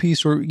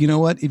 4-piece, or you know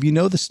what, if you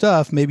know the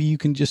stuff, maybe you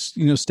can just,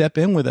 step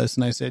in with us.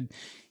 And I said,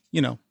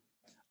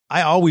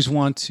 I always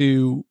want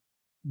to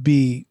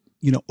be,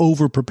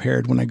 over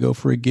prepared when I go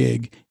for a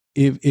gig,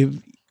 if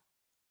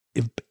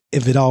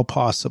at all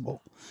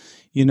possible.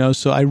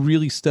 So I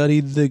really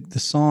studied the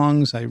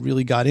songs. I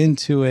really got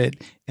into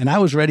it, and I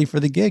was ready for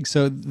the gig.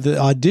 So the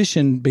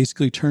audition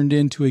basically turned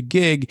into a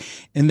gig,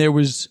 and there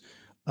was,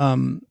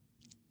 I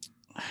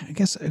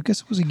guess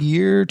it was a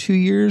year, 2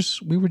 years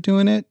we were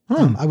doing it.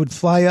 I would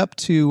fly up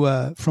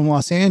from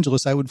Los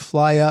Angeles. I would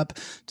fly up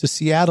to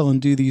Seattle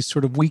and do these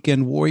sort of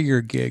weekend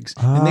warrior gigs,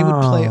 and they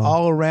would play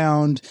all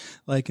around,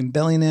 like in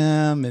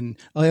Bellingham and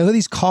all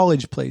these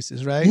college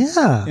places, right?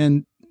 Yeah,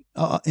 and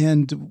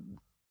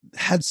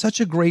had such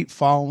a great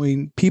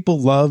following. People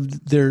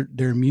loved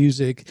their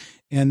music.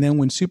 And then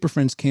when Super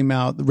Friends came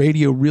out, the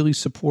radio really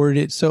supported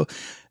it. So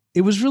it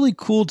was really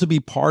cool to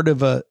be part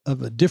of a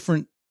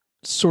different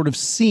sort of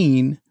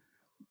scene,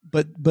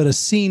 but a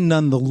scene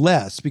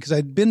nonetheless, because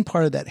I'd been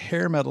part of that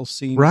hair metal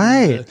scene,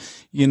 right?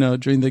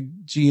 During the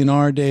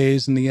GNR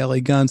days and the LA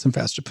Guns and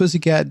Faster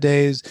Pussycat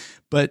days.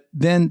 But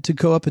then to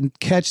go up and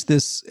catch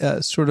this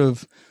sort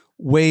of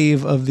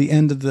wave of the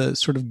end of the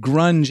sort of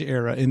grunge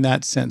era in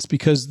that sense,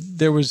 because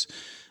there was,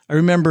 I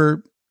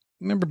remember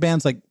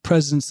bands like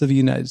Presidents of the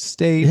United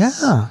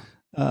States,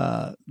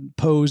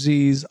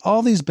 Posies,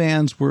 all these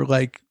bands were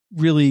like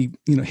really,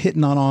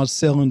 hitting on all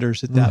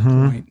cylinders at that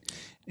point.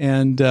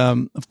 And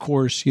of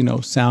course,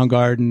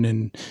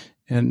 Soundgarden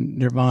and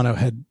Nirvana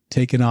had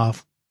taken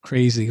off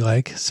crazy.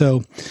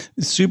 So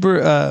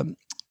Super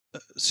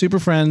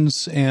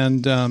Friends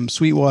and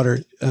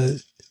Sweetwater,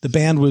 the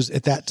band was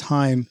at that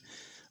time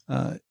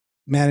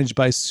managed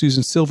by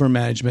Susan Silver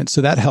Management.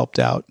 So that helped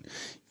out.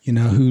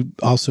 who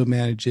also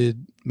managed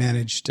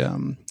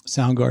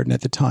Soundgarden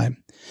at the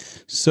time.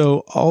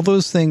 So all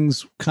those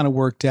things kind of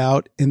worked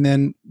out. And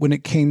then when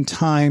it came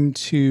time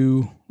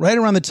to, right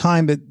around the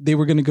time that they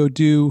were going to go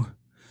do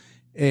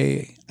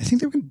they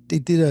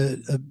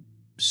did a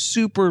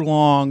super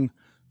long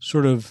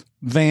sort of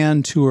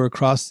van tour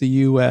across the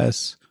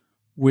U.S.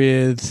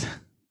 with,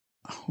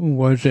 who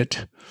was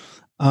it?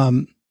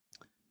 Some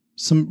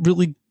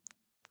really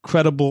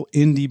credible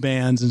indie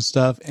bands and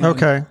stuff. And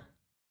okay.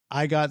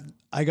 I got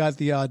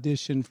the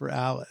audition for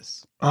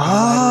Alice right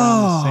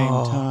around the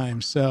same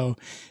time. So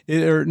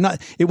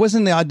it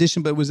wasn't the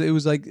audition, but it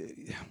was like,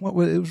 it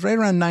was right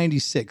around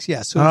 96.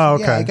 Yeah. So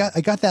okay.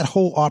 I got that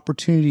whole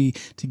opportunity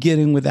to get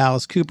in with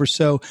Alice Cooper.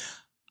 So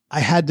I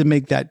had to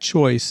make that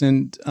choice.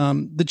 And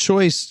the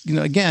choice,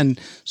 again,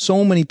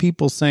 so many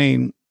people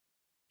saying,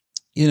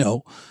 here's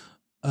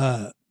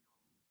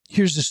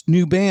this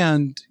new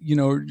band,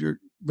 you're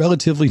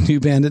relatively new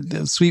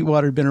band.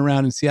 Sweetwater had been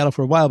around in Seattle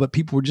for a while, but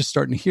people were just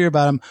starting to hear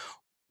about him.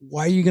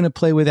 Why are you going to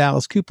play with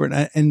Alice Cooper?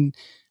 And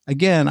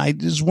again,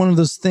 it's one of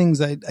those things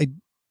I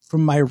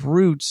from my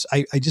roots,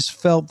 I just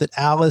felt that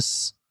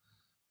Alice,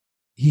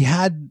 he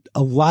had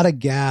a lot of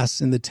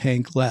gas in the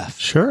tank left.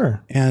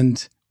 Sure.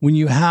 And when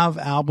you have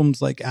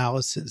albums like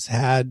Alice has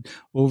had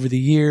over the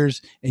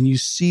years, and you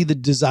see the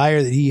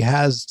desire that he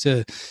has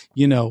to,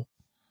 to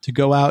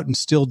go out and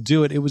still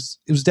do it, it was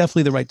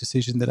definitely the right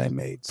decision that I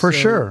made. For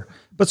sure.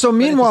 But so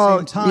meanwhile,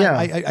 at the same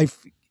time,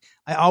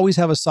 I always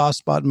have a soft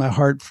spot in my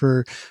heart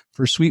for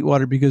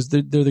Sweetwater, because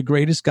they're the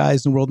greatest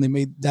guys in the world, and they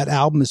made that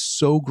album is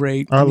so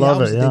great. I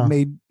love it. Yeah. They've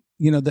made,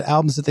 the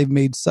albums that they've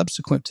made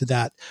subsequent to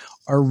that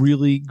are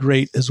really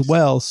great as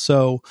well.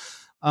 So,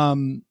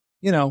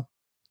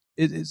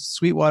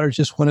 Sweetwater is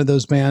just one of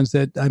those bands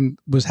that I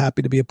was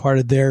happy to be a part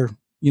of their,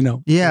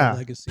 their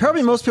legacy.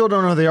 Probably most people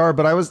don't know who they are,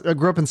 but I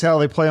grew up in Seattle.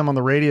 They play them on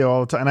the radio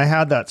all the time, and I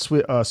had that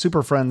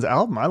Super Friends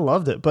album. I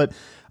loved it. But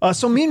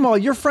so meanwhile,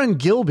 your friend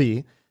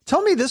Gilby,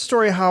 tell me this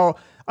story. How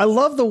I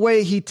love the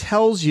way he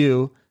tells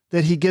you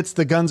that he gets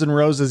the Guns N'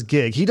 Roses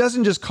gig. He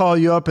doesn't just call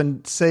you up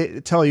and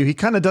tell you. He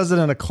kind of does it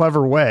in a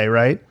clever way,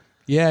 right?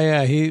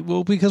 Yeah.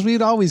 Because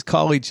we'd always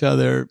call each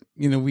other.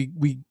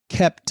 We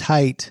kept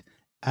tight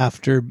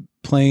after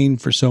playing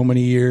for so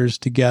many years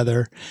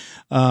together.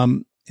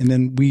 And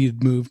then we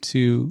had moved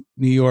to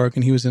New York,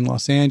 and he was in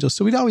Los Angeles.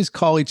 So we'd always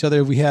call each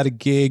other if we had a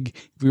gig,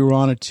 if we were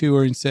on a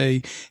tour, and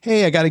say,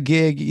 hey, I got a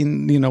gig.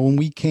 When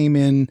we came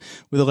in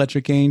with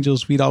Electric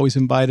Angels, we'd always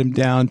invite him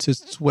down to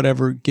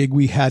whatever gig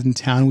we had in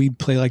town. We'd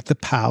play like the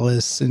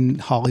Palace in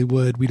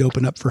Hollywood. We'd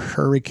open up for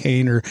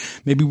Hurricane, or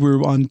maybe we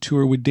were on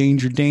tour with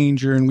Danger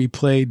Danger, and we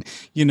played,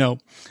 it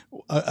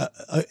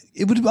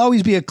would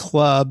always be a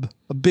club,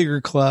 a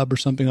bigger club or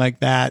something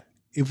like that,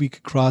 if we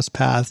could cross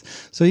paths.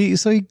 So he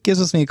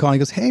gives me a call, and he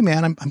goes, hey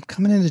man, I'm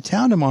coming into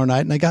town tomorrow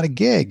night, and I got a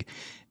gig.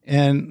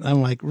 And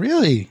I'm like,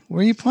 really?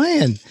 Where are you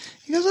playing?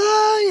 He goes,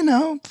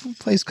 a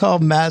place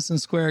called Madison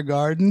Square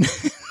Garden.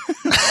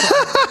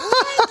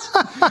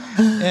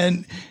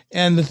 and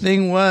the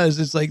thing was,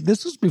 it's like,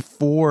 this was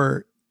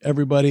before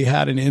everybody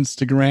had an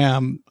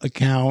Instagram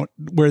account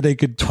where they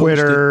could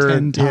Twitter post it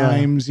 10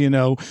 times, and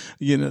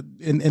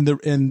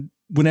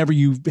whenever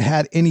you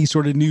had any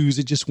sort of news,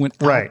 it just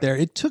went out there.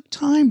 It took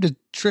time to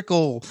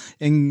trickle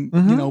and,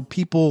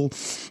 people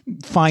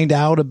find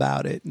out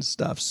about it and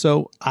stuff.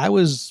 So I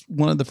was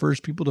one of the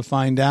first people to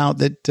find out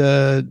that,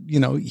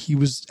 he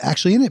was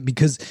actually in it,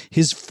 because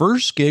his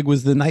first gig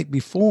was the night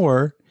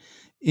before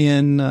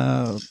in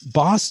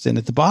Boston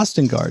at the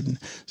Boston Garden.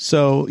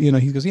 So,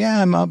 he goes,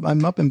 yeah, I'm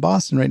up in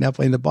Boston right now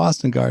playing the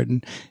Boston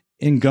Garden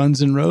in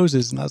Guns N'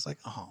 Roses. And I was like,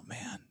 oh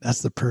man,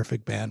 that's the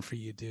perfect band for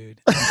you,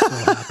 dude. I'm so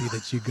happy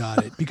that you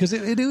got it, because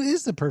it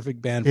is the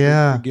perfect band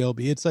for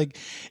Gilby. It's like,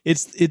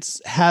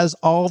 it's has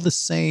all the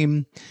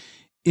same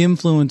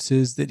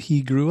influences that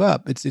he grew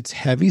up. It's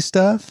heavy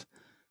stuff,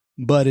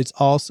 but it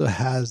also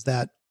has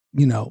that,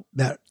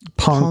 that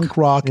punk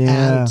rock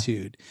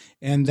attitude.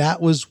 And that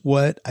was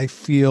what I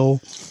feel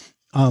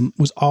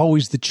was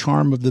always the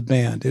charm of the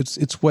band.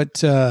 It's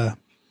what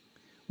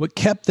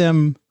kept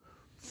them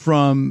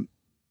from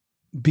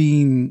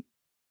being,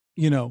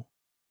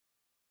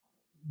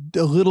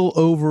 a little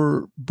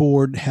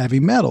overboard heavy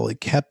metal.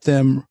 It kept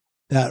them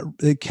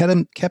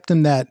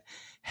that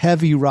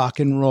heavy rock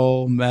and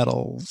roll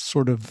metal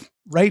sort of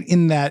right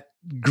in that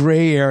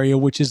gray area,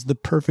 which is the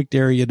perfect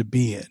area to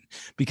be in,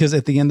 because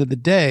at the end of the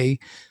day,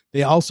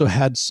 they also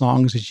had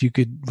songs that you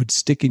would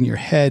stick in your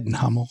head and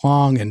hum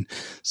along, and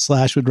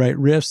Slash would write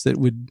riffs that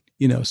would,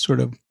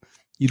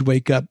 you'd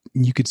wake up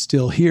and you could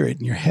still hear it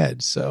in your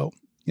head. So,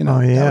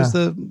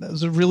 that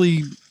was a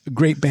really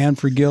great band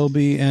for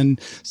Gilby, and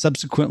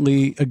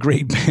subsequently a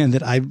great band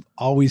that I've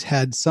always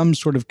had some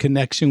sort of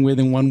connection with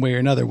in one way or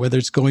another, whether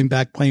it's going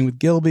back playing with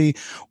Gilby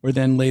or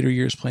then later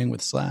years playing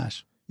with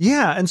Slash.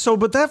 Yeah. And so,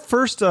 but that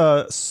first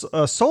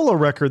solo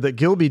record that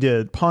Gilby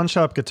did, Pawn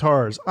Shop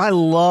Guitars, I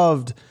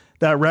loved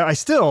I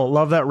still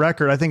love that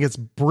record. I think it's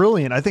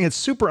brilliant. I think it's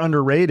super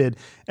underrated.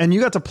 And you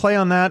got to play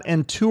on that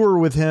and tour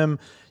with him.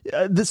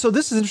 So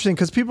this is interesting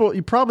because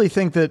you probably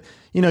think that,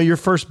 your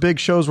first big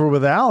shows were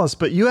with Alice,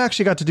 but you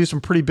actually got to do some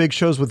pretty big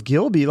shows with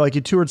Gilby. Like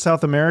you toured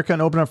South America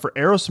and opened up for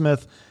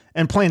Aerosmith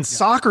and playing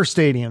soccer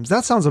stadiums.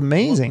 That sounds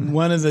amazing.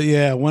 One of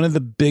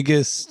the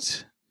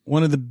biggest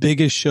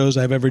shows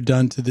I've ever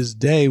done to this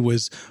day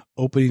was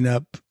opening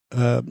up,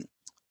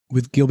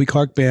 with Gilby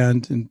Clarke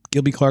Band and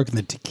Gilby Clarke and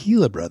the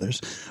Tequila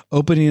Brothers,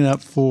 opening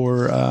up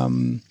for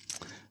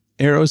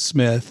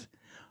Aerosmith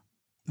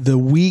the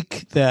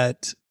week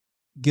that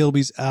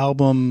Gilby's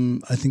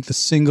album, I think the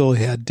single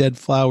had Dead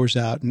Flowers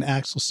out, and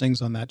Axl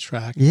sings on that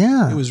track.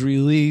 Yeah. It was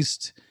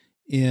released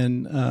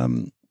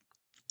in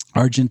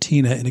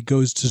Argentina, and it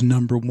goes to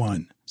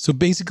 #1. So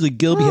basically,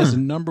 Gilby has a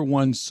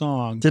 #1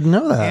 song. Didn't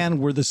know that. And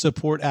we're the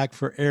support act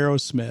for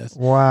Aerosmith.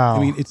 Wow. I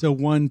mean, it's a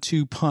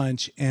 1-2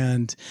 punch.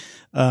 And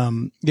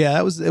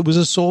it was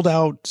a sold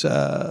out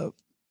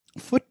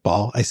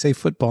football. I say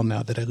football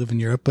now that I live in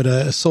Europe, but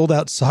a sold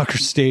out soccer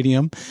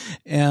stadium.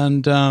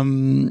 And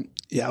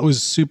it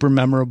was super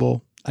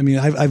memorable. I mean,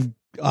 I've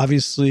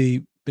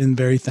obviously been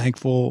very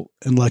thankful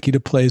and lucky to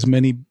play as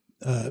many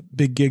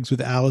big gigs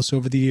with Alice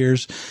over the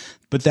years,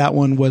 but that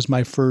one was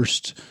my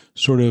first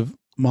sort of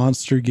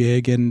monster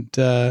gig. And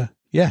so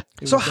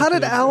how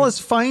did Alice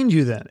find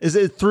you then? Is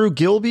it through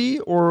Gilby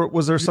or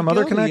was there some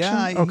other connection?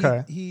 Yeah,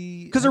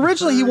 okay. Because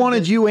originally he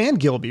wanted you and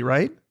Gilby,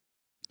 right?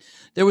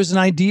 There was an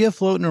idea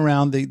floating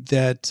around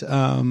that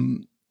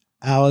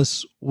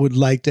Alice would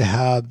like to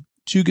have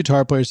two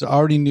guitar players that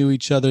already knew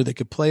each other, that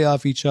could play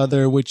off each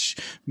other, which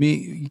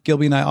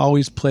Gilby and I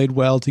always played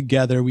well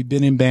together. We'd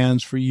been in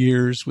bands for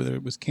years, whether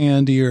it was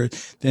Candy or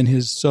then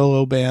his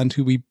solo band,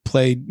 who we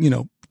played,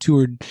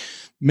 toured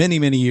many,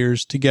 many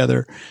years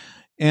together.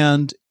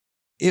 And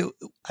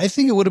I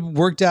think it would have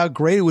worked out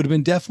great. It would have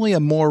been definitely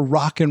a more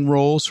rock and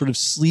roll, sort of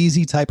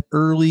sleazy type,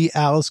 early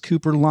Alice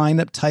Cooper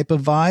lineup type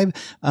of vibe.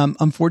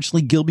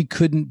 Unfortunately, Gilby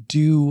couldn't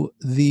do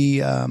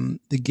the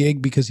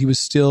gig because he was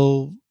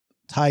still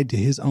tied to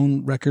his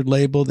own record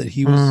label that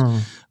he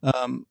was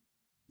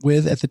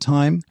with at the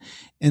time.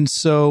 And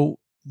so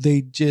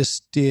they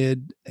just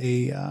did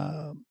a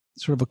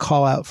sort of a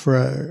call out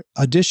for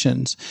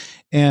auditions.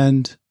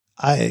 And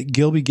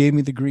Gilby gave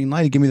me the green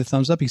light. He gave me the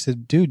thumbs up. He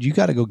said, dude, you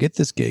got to go get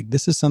this gig.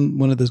 This is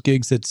one of those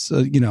gigs that's,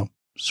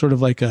 sort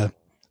of like a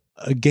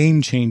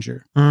game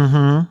changer.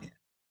 Mm-hmm.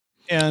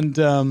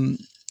 And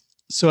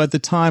so at the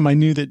time I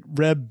knew that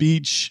Reb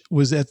Beach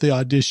was at the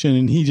audition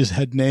and he just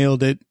had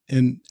nailed it.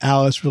 And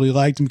Alice really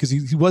liked him because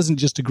he wasn't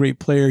just a great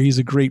player. He's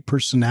a great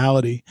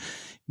personality,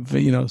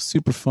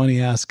 super funny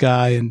ass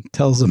guy and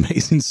tells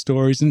amazing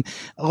stories. And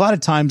a lot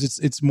of times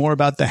it's more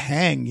about the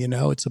hang,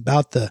 it's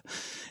about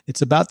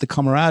the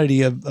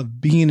camaraderie of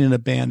being in a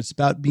band. It's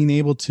about being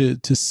able to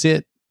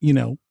sit,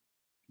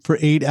 for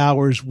 8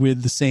 hours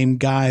with the same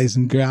guys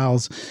and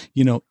gals,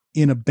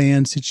 in a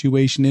band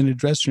situation in a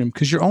dressing room,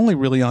 because you're only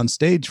really on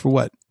stage for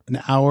what,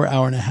 an hour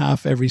and a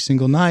half every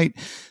single night.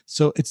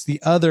 So it's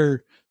the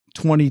other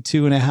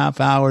 22 and a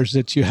half hours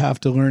that you have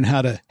to learn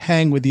how to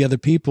hang with the other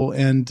people.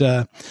 And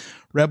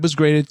Reb was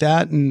great at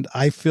that. And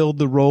I filled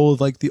the role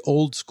of like the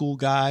old school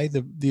guy,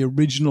 the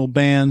original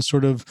band,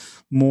 sort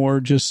of more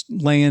just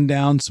laying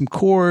down some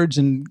chords.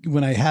 And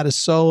when I had a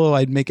solo,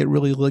 I'd make it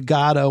really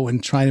legato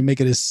and try to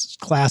make it as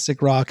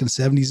classic rock and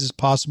 70s as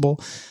possible.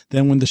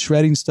 Then when the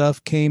shredding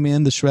stuff came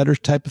in, the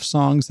shredder type of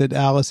songs that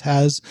Alice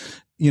has,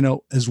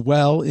 as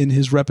well in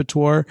his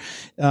repertoire,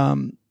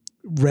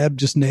 Reb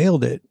just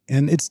nailed it.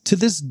 And it's to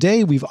this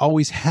day, we've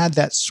always had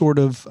that sort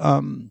of,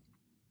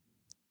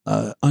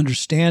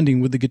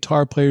 understanding with the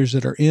guitar players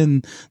that are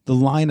in the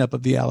lineup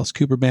of the Alice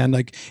Cooper band.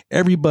 Like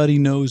everybody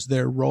knows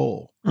their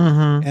role.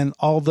 Mm-hmm. And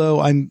although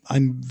I'm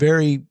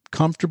very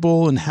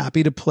comfortable and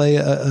happy to play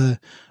a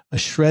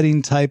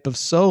shredding type of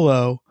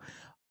solo,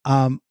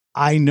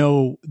 I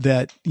know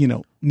that,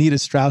 Nita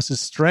Strauss's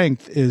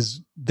strength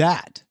is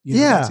that.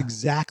 That's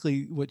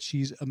exactly what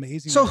she's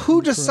amazing. So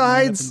who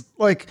decides,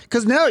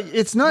 because now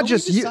it's not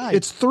just you,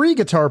 it's three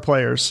guitar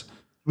players.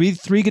 We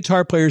have 3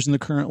 guitar players in the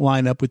current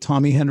lineup with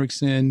Tommy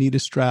Hendrickson, Nita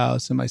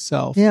Strauss, and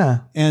myself. Yeah.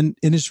 And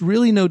it's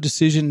really no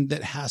decision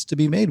that has to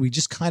be made. We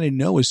just kind of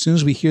know as soon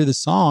as we hear the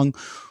song,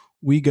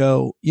 we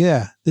go,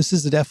 yeah, this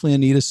is definitely a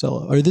Nita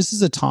solo, or this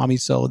is a Tommy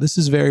solo. This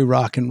is very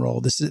rock and roll.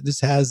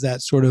 This has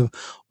that sort of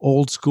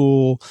old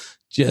school,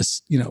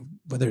 just,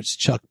 whether it's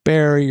Chuck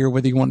Berry or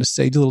whether you want to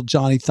say a little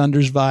Johnny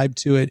Thunders vibe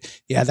to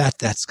it. Yeah,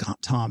 that's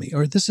Tommy.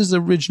 Or this is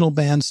original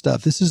band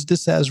stuff. This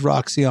has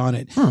Roxy on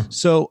it.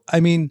 So, I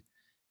mean,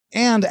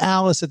 and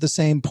Alice at the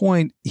same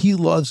point, he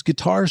loves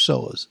guitar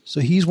solos. So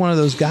he's one of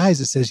those guys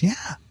that says,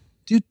 yeah,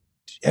 dude,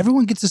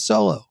 everyone gets a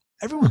solo.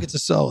 Everyone gets a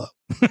solo.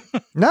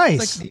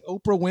 Nice. It's like the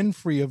Oprah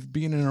Winfrey of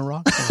being in a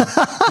rock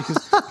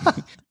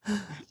band.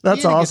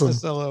 That's awesome. Gets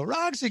a solo.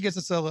 Roxy gets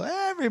a solo.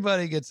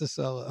 Everybody gets a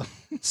solo.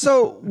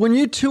 So when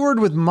you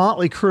toured with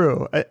Motley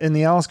Crue in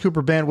the Alice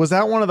Cooper band, was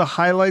that one of the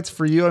highlights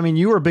for you? I mean,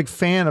 you were a big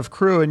fan of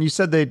Crue and you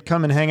said they'd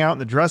come and hang out in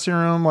the dressing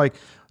room. Like,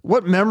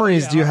 what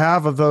memories do you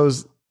have of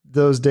those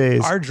those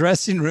days. Our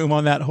dressing room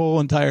on that whole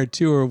entire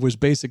tour was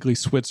basically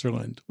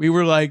Switzerland. We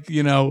were like,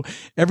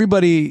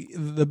 everybody,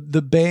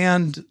 the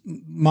band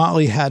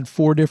Motley had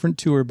 4 different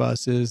tour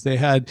buses.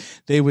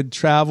 They would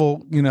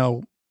travel,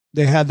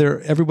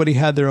 everybody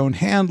had their own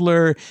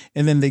handler,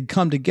 and then they'd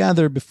come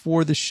together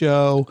before the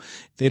show.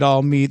 They'd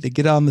all meet, they'd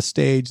get on the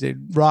stage,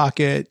 they'd rock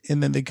it,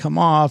 and then they'd come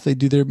off, they'd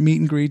do their meet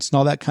and greets and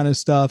all that kind of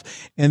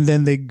stuff. And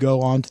then they'd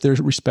go on to their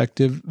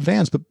respective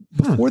vans. But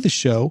before the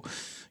show,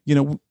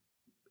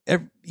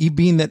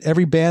 being that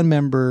every band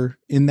member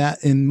in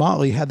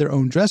Motley had their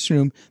own dressing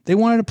room, they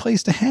wanted a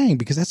place to hang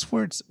because that's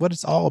what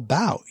it's all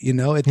about.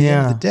 At the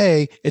end of the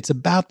day, it's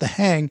about the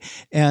hang.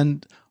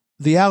 And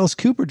the Alice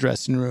Cooper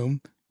dressing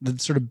room, the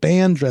sort of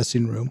band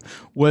dressing room,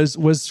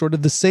 was sort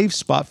of the safe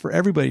spot for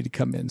everybody to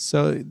come in.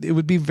 So it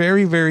would be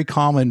very, very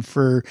common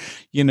for,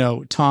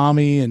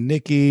 Tommy and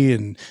Nikki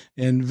and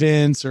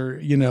Vince or,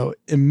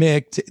 and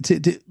Mick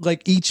to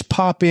like each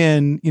pop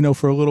in,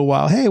 for a little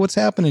while. Hey, what's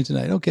happening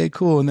tonight? Okay,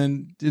 cool.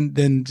 And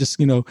then just,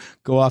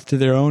 go off to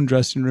their own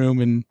dressing room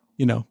and,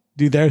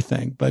 do their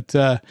thing. But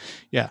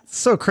yeah.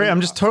 So crazy.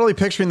 I'm just totally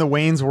picturing the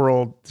Wayne's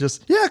World.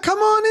 Just, come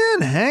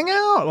on in, hang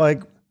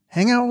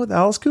out with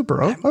Alice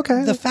Cooper. Oh,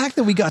 okay. The fact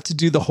that we got to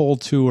do the whole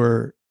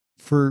tour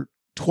for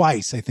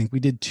twice, I think we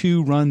did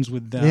 2 runs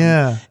with them.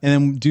 Yeah. And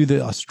then do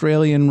the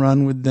Australian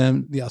run with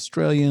them, the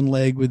Australian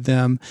leg with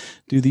them,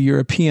 do the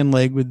European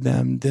leg with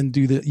them, then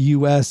do the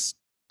US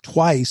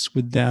twice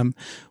with them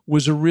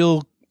was a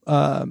real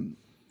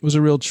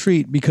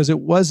treat because it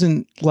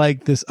wasn't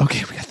like this,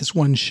 okay, we got this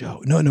one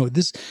show. No,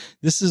 this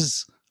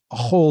is a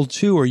whole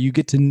tour. You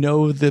get to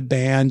know the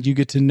band, you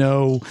get to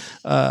know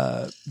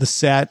the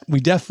set.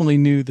 We definitely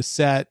knew the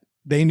set.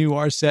 They knew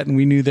our set and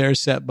we knew their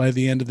set by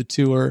the end of the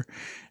tour.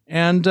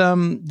 And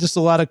just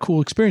a lot of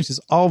cool experiences.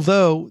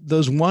 Although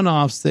those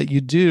one-offs that you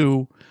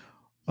do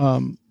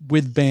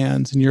with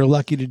bands, and you're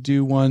lucky to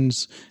do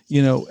ones,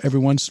 every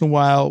once in a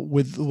while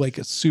with like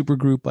a super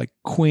group like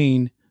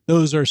Queen,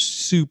 those are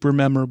super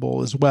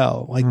memorable as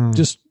well. Like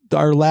just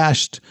our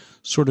last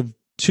sort of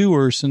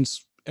tour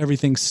since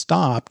everything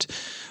stopped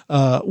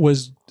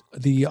was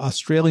the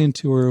Australian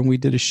tour, and we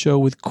did a show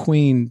with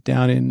Queen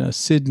down in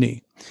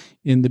Sydney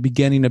in the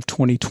beginning of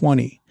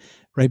 2020,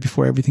 right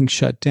before everything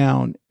shut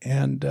down.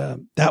 And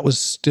that was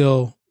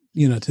still,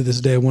 to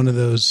this day, one of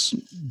those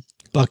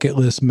bucket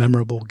list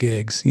memorable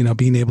gigs,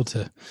 being able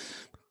to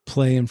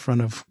play in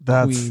front of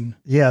Queen.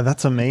 Yeah,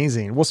 that's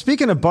amazing. Well,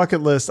 speaking of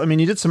bucket list, I mean,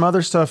 you did some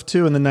other stuff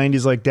too in the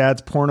 90s, like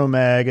Dad's Porno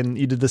Mag, and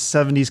you did the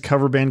 70s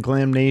cover band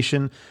Glam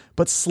Nation,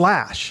 but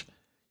Slash.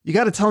 You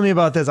got to tell me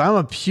about this. I'm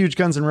a huge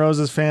Guns N'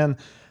 Roses fan.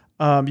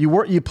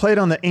 You played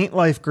on the Ain't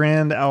Life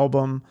Grand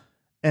album,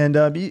 and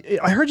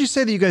I heard you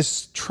say that you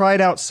guys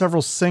tried out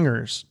several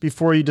singers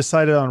before you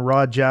decided on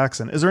Rod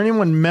Jackson. Is there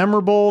anyone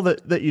memorable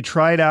that you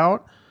tried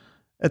out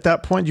at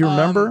that point? Do you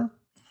remember?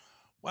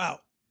 Wow.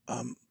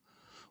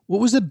 What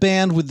was the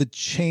band with the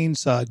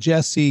chainsaw?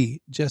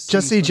 Jesse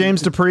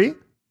James Dupree?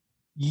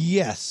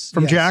 Yes.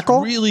 From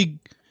Jackal? Really.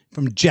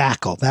 From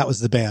Jackal. That was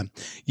the band.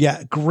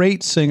 Yeah.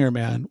 Great singer,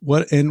 man.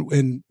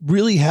 And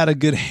really had a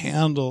good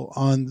handle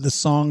on the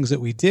songs that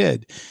we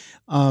did.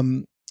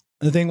 The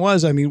thing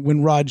was, I mean,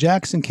 when Rod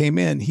Jackson came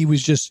in, he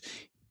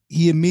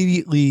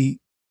immediately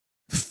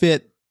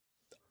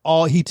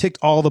he ticked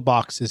all the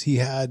boxes. He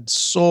had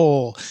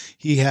soul,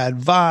 he had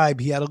vibe,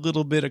 he had a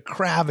little bit of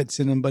Kravitz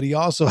in him, but he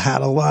also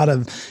had a lot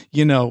of,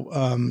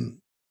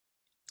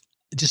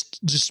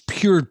 just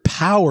pure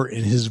power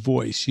in his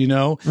voice,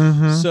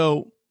 Mm-hmm.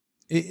 So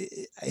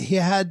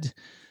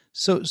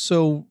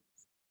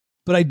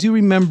but I do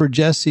remember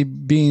Jesse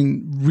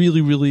being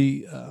really,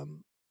 really a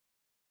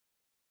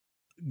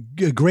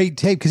great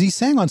tape because he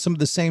sang on some of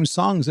the same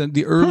songs and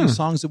the early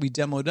songs that we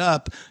demoed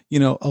up.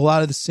 A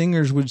lot of the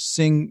singers would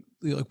sing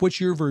like,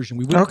 "What's your version?"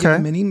 We wouldn't give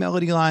them any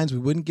melody lines. We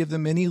wouldn't give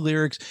them any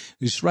lyrics.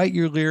 We just write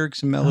your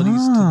lyrics and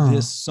melodies to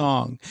this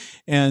song.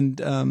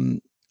 And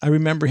I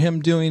remember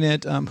him doing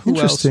it. Who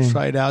else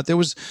tried out? There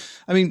was.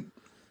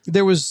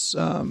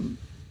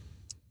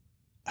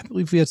 I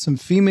believe we had some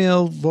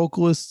female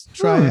vocalists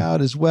try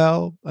out as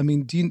well. I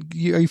mean,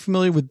 are you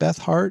familiar with Beth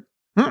Hart?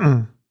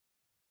 Mm-mm.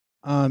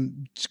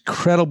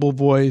 Incredible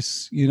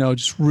voice,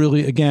 just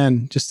really,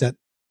 again, just that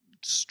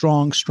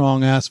strong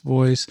ass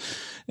voice.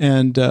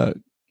 And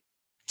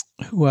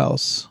who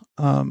else?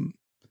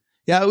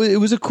 It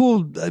was a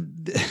cool.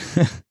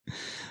 The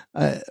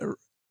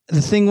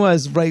thing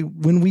was, right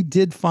when we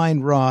did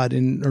find Rod,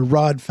 or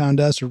Rod found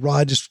us, or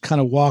Rod just kind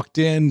of walked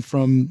in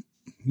from.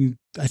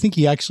 I think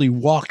he actually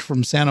walked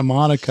from Santa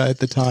Monica at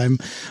the time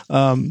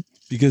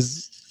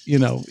because,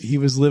 he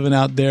was living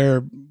out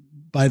there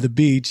by the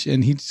beach,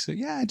 and he said,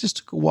 "Yeah, I just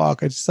took a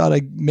walk. I just thought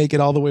I'd make it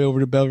all the way over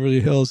to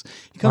Beverly Hills."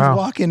 He comes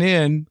walking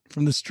in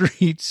from the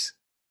streets,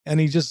 and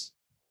he just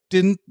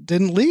didn't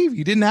leave.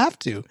 You didn't have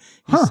to.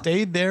 He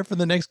stayed there for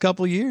the next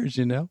couple of years,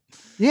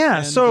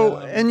 Yeah. And,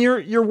 and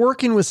you're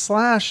working with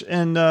Slash,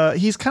 and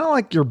he's kind of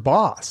like your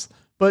boss.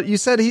 But you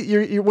said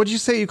what'd you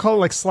say? You call it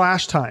like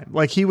slash time.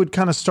 Like he would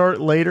kind of start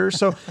later.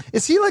 So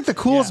is he like the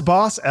coolest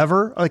boss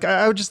ever? Like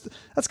I would just,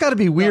 that's got to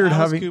be weird.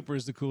 Alice Cooper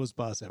is the coolest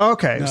boss ever.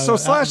 Okay. No, so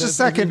Slash is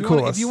second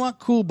coolest. If you want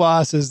cool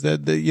bosses,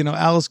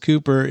 Alice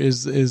Cooper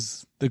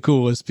is the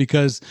coolest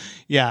because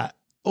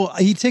well,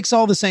 he ticks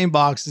all the same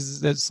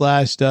boxes that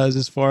Slash does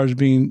as far as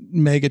being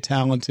mega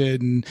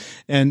talented and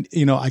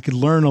I could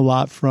learn a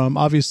lot from.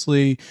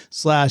 Obviously,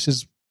 Slash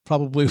is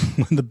probably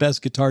one of the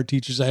best guitar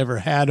teachers I ever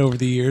had over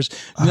the years.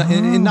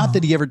 And not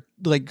that he ever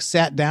like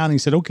sat down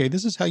and said, okay,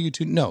 this is how you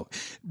tune. No,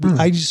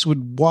 I just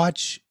would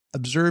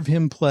observe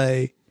him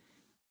play.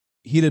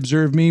 He'd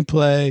observe me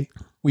play.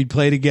 We'd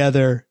play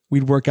together.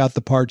 We'd work out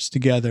the parts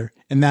together.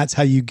 And that's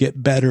how you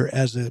get better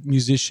as a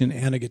musician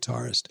and a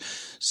guitarist.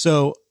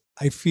 So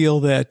I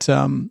feel that,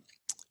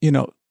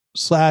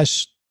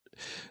 Slash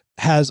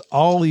has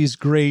all these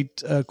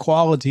great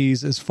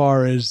qualities as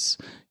far as,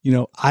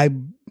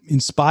 I'm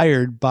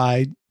inspired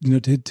by,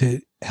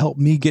 to help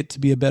me get to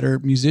be a better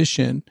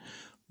musician.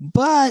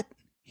 But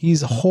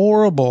he's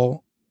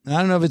horrible. I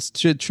don't know if it's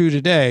true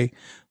today,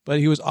 but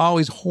he was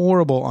always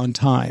horrible on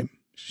time.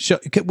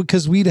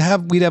 Because we'd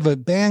have a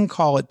band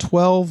call at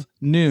 12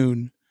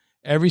 noon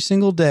every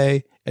single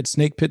day at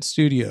Snake Pit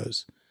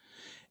Studios.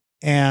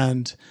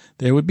 And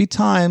there would be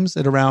times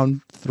at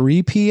around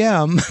 3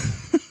 p.m.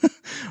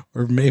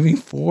 or maybe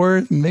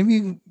 4,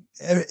 maybe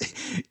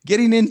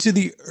getting into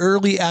the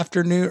early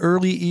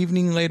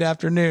evening, late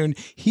afternoon,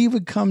 he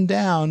would come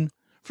down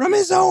from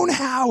his own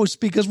house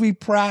because we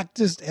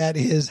practiced at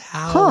his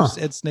house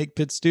at Snake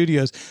Pit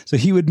Studios. So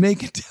he would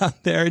make it down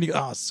there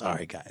and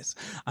sorry guys,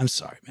 I'm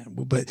sorry, man.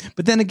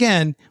 But then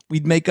again,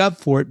 we'd make up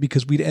for it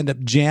because we'd end up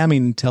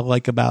jamming until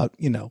like about,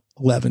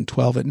 11,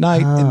 12 at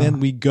night. And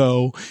then we'd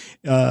go,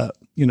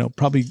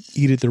 probably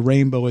eat at the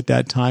Rainbow at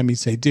that time. He'd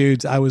say,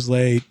 dudes, I was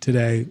late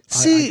today.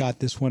 I got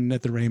this one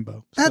at the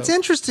Rainbow. That's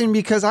interesting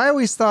because I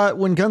always thought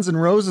when Guns N'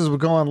 Roses would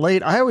go on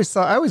late, I always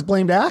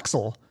blamed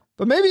Axl.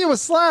 But maybe it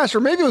was Slash, or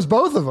maybe it was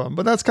both of them.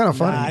 But that's kind of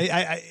funny.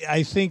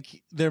 I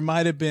think there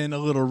might have been a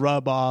little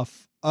rub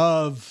off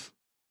of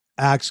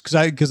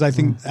Axl because I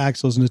think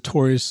Axl's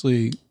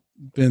notoriously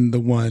been the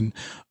one.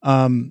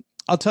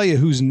 I'll tell you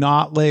who's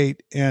not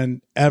late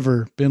and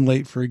ever been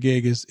late for a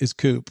gig is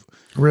Coop.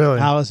 Really,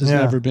 Alice has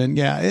never been.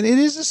 Yeah, and it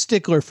is a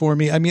stickler for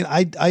me. I mean,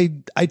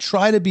 I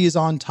try to be as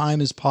on time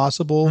as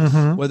possible.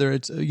 Whether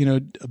it's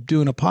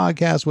doing a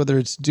podcast, whether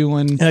it's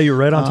doing you're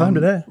right on time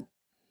today.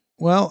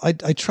 Well,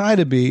 I try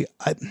to be.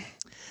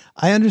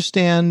 I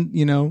understand,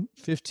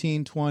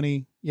 15,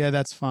 20. Yeah,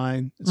 that's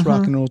fine. It's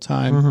rock and roll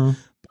time.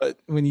 But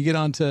when you get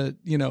on to,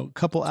 a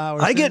couple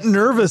hours. I get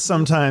nervous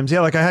sometimes.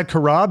 Yeah, like I had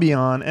Karabi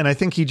on and I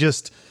think he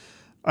just,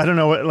 I don't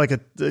know,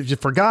 you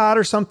forgot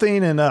or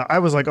something. And I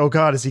was like, oh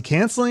God, is he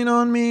canceling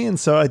on me? And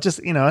so it just,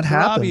 it happens.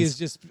 Robbie is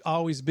just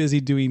always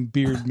busy doing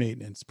beard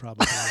maintenance,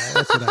 probably.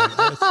 That's what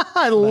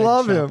I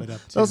love him.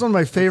 That was one of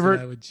my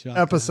favorite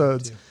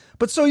episodes.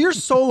 But so your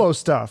solo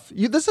stuff,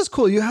 this is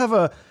cool. You have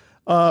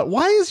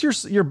why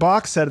is your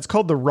box set? It's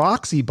called the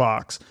Roxy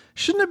box.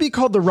 Shouldn't it be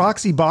called the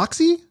Roxy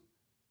Boxy?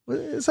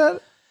 Is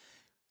that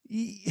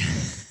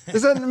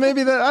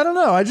maybe that? I don't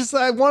know.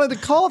 I wanted to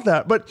call it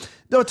that. But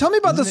no, tell me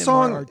about the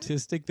song. More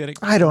artistic that it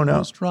I don't know.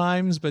 Almost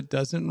rhymes but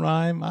doesn't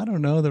rhyme. I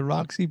don't know. The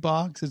Roxy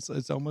box.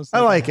 It's almost.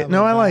 I like it.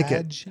 No, I like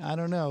it. I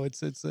don't know.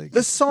 It's like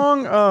this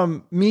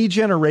song, Me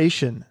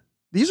Generation.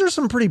 These are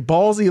some pretty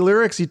ballsy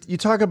lyrics. You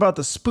talk about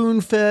the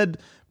spoon-fed,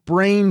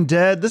 brain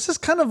dead. This is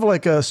kind of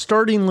like a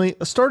startingly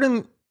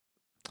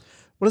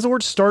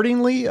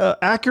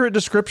accurate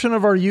description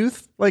of our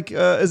youth. Like,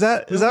 is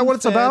that what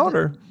it's about?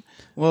 Or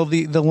well,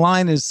 the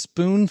line is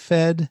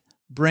spoon-fed,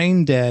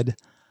 brain dead,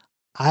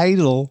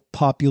 idle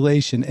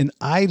population, and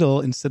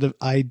idle instead of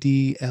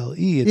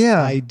IDLE, it's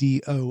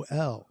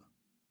IDOL.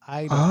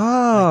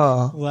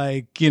 Idle.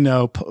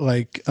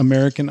 Like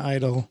American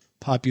Idol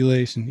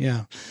population.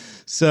 Yeah.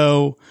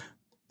 So,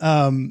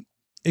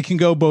 it can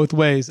go both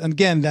ways. And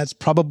again, that's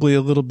probably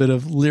a little bit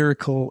of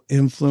lyrical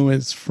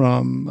influence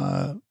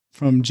from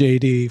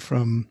JD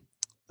from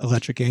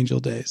Electric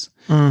Angel days,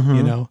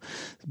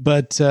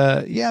 but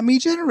Me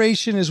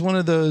Generation is one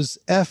of those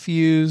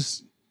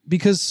FUs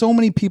because so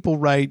many people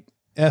write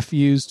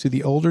FUs to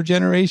the older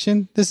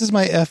generation. This is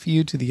my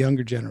FU to the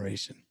younger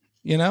generation,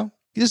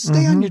 just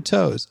stay on your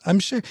toes. I'm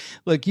sure.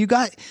 Look, you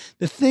got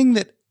the thing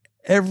that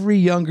every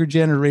younger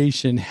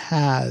generation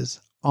has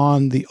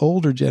on the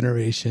older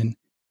generation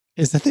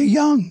is that they're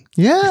young.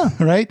 Yeah.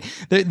 Right.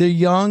 They're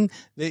young.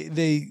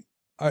 They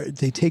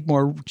take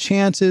more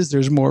chances.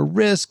 There's more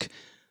risk.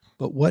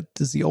 But what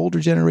does the older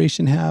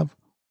generation have?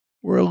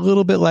 We're a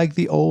little bit like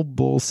the old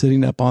bull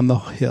sitting up on the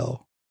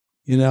hill,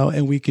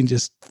 and we can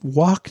just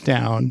walk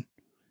down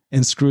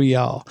and screw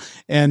y'all.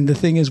 And the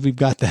thing is, we've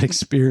got that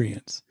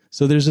experience.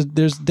 So there's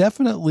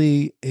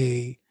definitely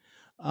a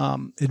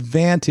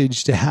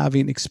advantage to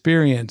having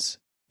experience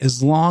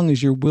as long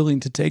as you're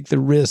willing to take the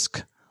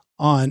risk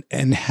on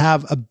and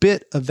have a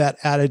bit of that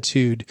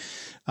attitude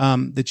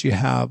that you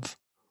have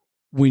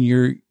when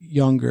you're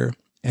younger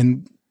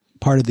and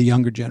part of the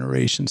younger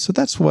generation. So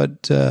that's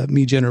what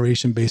Me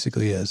Generation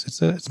basically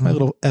is. It's my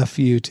little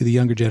FU to the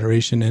younger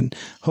generation, and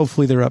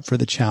hopefully they're up for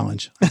the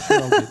challenge. I'm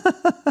sure I'll do.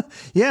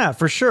 Yeah,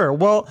 for sure.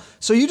 Well,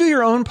 so you do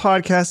your own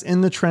podcast,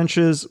 In the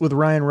Trenches with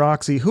Ryan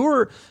Roxie. Who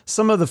are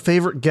some of the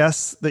favorite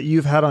guests that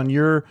you've had on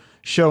your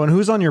show, and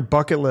who's on your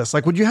bucket list?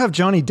 Like, would you have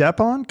Johnny Depp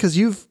on? Because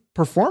you've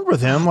performed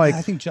with him. Like,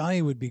 I think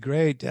Johnny would be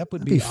great. Depp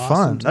would be awesome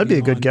fun. That'd be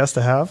a good on. guest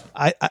to have.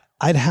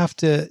 I'd have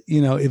to,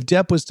 if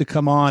Depp was to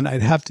come on,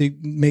 I'd have to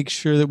make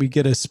sure that we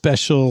get a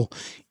special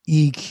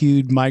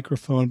EQ'd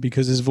microphone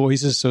because his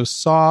voice is so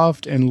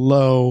soft and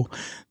low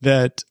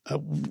that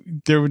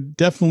there would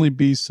definitely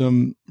be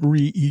some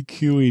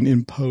re-EQing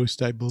in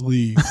post, I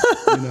believe.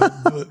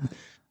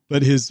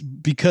 But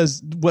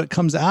because what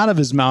comes out of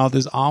his mouth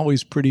is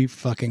always pretty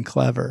fucking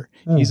clever.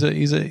 He's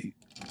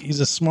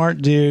a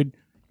smart dude.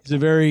 He's a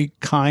very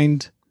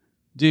kind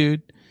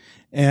dude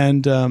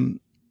and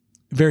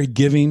very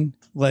giving,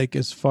 like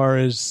as far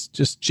as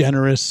just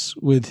generous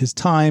with his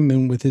time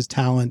and with his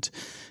talent.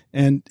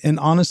 And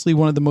honestly,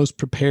 one of the most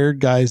prepared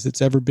guys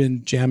that's ever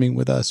been jamming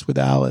with us, with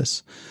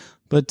Alice.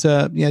 But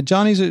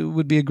Johnny's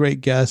would be a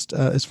great guest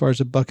as far as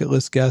a bucket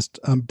list guest.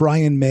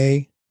 Brian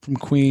May from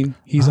Queen,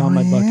 he's on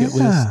my bucket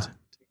list to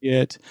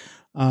get.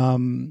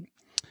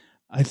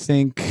 I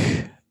think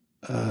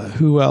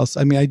who else?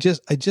 I mean, I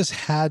just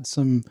had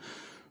some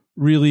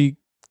really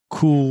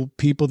cool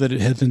people that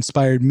have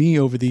inspired me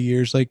over the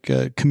years, like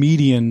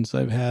comedians.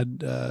 I've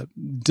had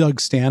Doug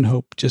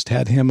Stanhope, just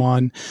had him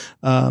on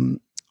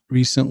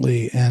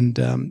recently,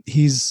 and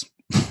he's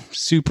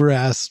super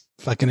ass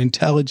fucking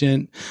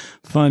intelligent,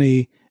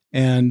 funny,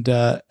 and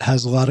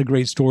has a lot of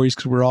great stories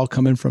because we're all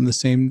coming from the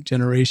same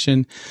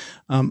generation.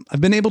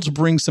 I've been able to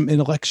bring some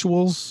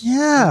intellectuals,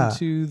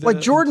 like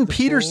Jordan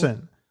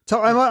Peterson.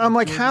 I'm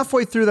like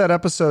halfway through that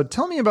episode.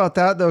 Tell me about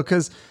that though,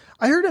 because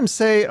I heard him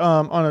say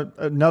on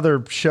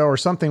another show or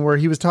something where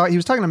he was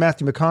talking to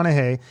Matthew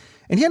McConaughey,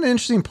 and he had an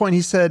interesting point.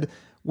 He said,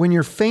 when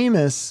you're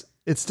famous,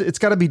 it's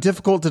got to be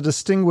difficult to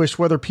distinguish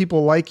whether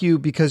people like you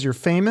because you're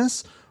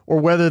famous or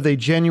whether they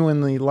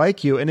genuinely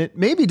like you. And it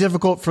may be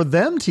difficult for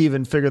them to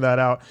even figure that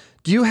out.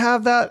 Do you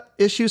have that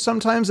issue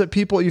sometimes that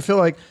people, you feel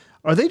like,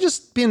 are they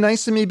just being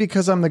nice to me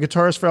because I'm the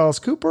guitarist for Alice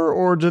Cooper,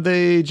 or do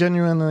they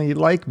genuinely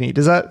like me?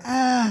 Does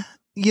that...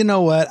 You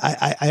know what?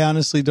 I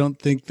honestly don't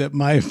think that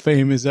my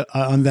fame is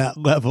on that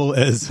level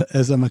as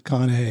a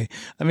McConaughey.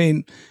 I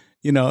mean,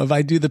 if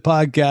I do the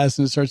podcast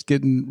and it starts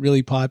getting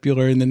really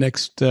popular in the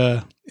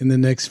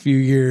next few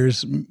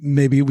years,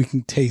 maybe we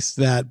can taste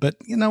that. But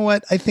you know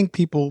what? I think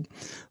people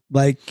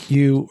like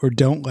you or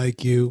don't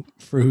like you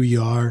for who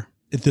you are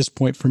at this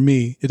point. For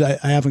me, I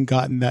haven't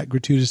gotten that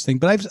gratuitous thing,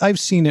 but I've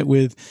seen it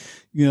with,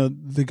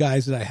 the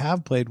guys that I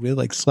have played with,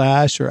 like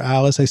Slash or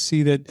Alice. I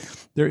see that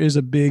there is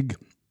a big,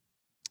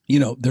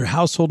 they're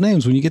household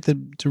names. When you get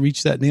to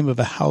reach that name of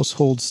a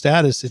household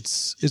status,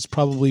 it's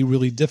probably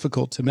really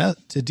difficult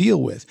to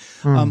deal with.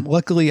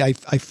 Luckily, I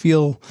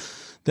feel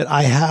that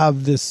I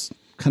have this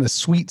kind of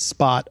sweet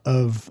spot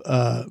of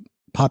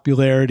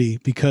popularity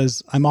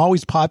because I'm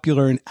always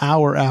popular an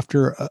hour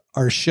after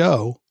our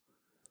show.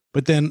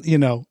 But then,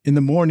 in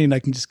the morning, I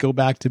can just go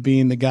back to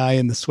being the guy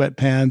in the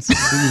sweatpants,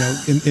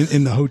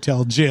 in the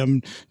hotel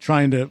gym,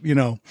 trying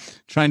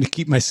to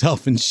keep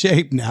myself in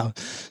shape now.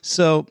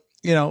 So,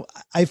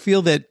 I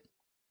feel that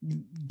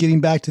getting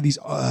back to these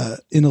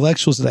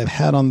intellectuals that I've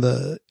had on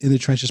the In the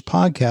Trenches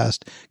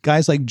podcast,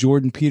 guys like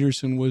Jordan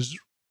Peterson was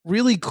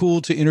really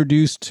cool to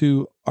introduce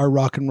to our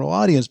rock and roll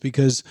audience,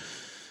 because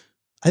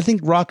I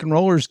think rock and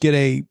rollers get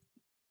a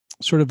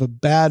sort of a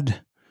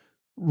bad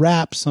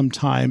rap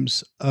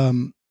sometimes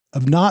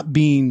of not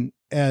being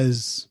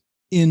as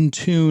in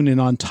tune and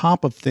on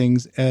top of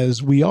things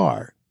as we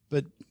are.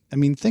 But I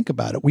mean, think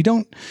about it. We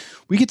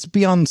get to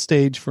be on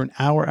stage for an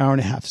hour, hour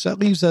and a half. So that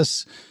leaves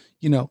us,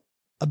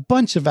 a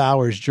bunch of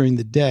hours during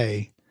the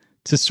day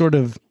to sort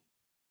of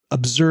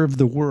observe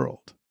the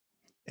world.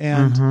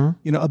 And,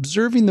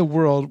 observing the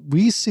world,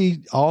 we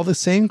see all the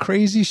same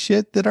crazy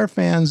shit that our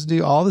fans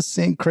do, all the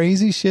same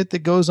crazy shit that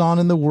goes on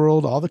in the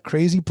world, all the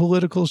crazy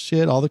political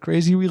shit, all the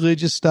crazy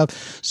religious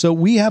stuff. So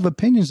we have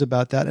opinions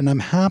about that. And I'm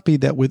happy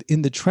that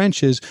within the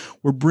trenches,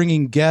 we're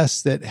bringing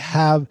guests that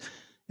have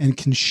and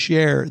can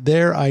share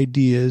their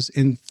ideas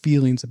and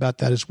feelings about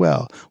that as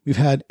well. We've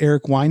had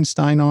Eric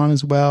Weinstein on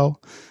as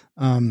well.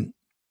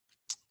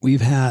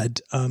 We've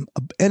had,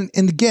 and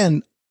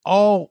again,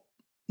 all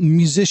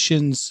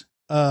musicians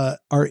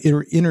are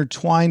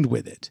intertwined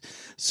with it.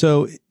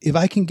 So if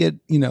I can get,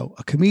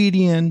 a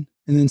comedian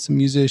and then some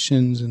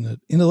musicians and an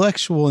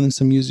intellectual and then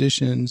some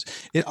musicians,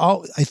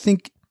 I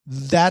think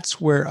that's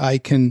where I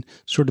can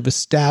sort of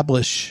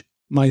establish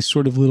my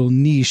sort of little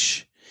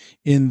niche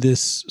in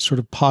this sort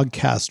of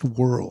podcast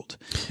world.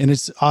 And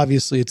it's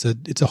obviously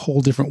it's a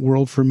whole different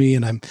world for me.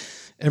 And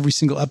every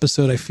single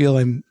episode, I feel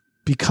I'm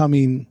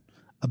becoming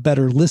a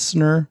better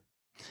listener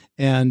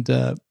and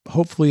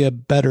hopefully a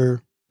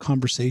better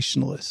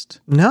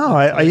conversationalist. No,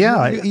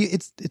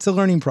 It's a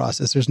learning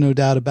process. There's no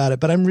doubt about it.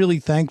 But I'm really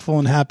thankful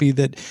and happy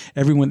that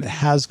everyone that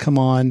has come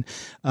on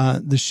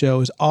the show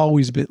has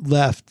always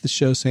left the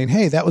show saying,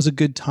 "Hey, that was a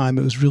good time.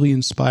 It was really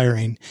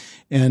inspiring."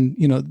 And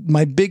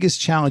my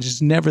biggest challenge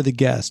is never the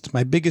guest.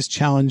 My biggest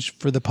challenge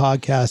for the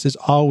podcast is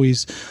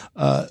always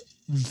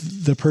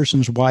the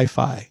person's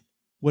Wi-Fi.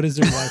 What is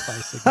their Wi-Fi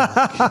signal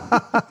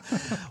like?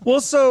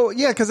 Well, so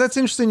yeah, because that's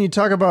interesting. You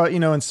talk about,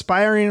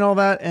 inspiring and all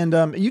that. And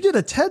you did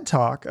a TED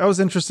talk. That was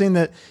interesting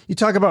that you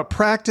talk about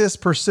practice,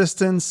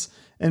 persistence,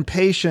 and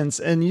patience.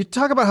 And you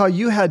talk about how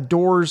you had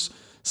doors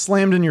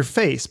slammed in your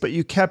face, but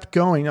you kept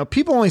going.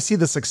 People only see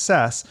the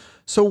success.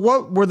 So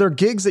what were there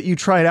gigs that you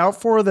tried out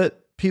for that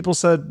people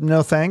said,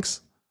 no,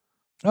 thanks?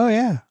 Oh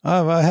yeah,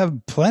 I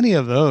have plenty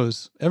of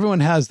those. Everyone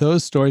has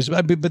those stories,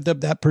 but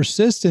that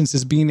persistence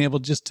is being able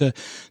just to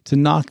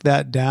knock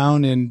that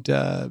down and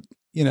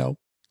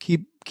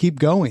keep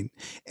going,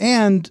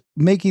 and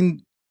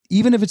making,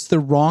 even if it's the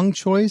wrong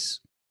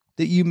choice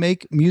that you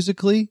make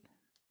musically,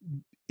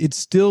 it's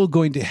still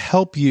going to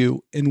help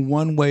you in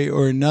one way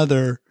or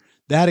another.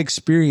 That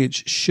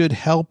experience should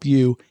help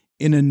you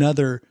in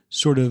another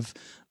sort of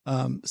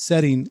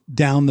setting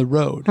down the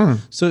road.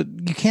 So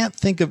you can't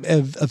think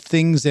of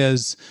things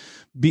as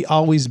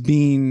always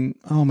being,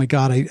 oh my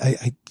God,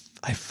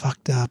 I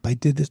fucked up. I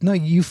did this. No,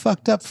 you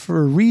fucked up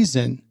for a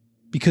reason,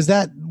 because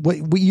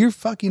what you're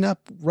fucking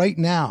up right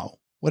now,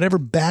 whatever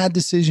bad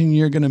decision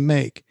you're going to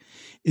make,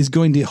 is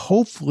going to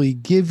hopefully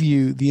give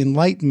you the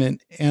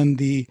enlightenment and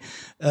the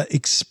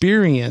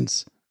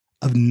experience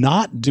of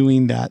not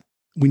doing that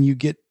when you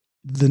get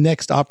the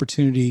next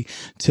opportunity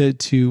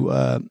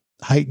to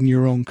heighten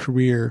your own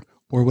career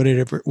or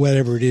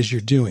whatever it is you're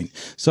doing.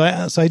 So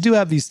I do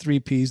have these 3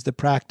 Ps: the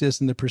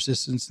practice and the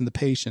persistence and the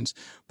patience.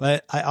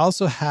 But I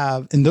also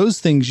have, and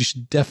those things you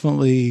should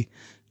definitely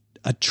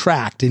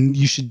attract, and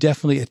you should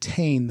definitely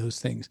attain those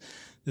things.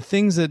 The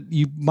things that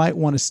you might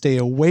want to stay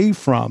away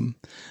from,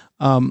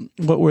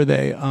 what were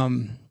they?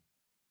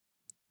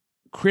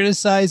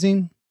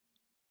 Criticizing,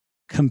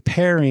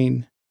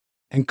 comparing,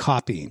 and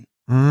copying.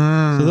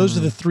 So those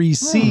are the 3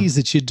 C's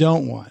that you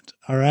don't want.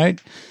 All right.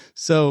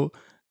 So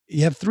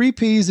you have 3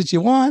 P's that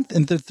you want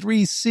and the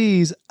 3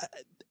 C's,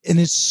 and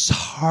it's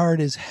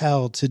hard as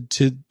hell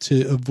to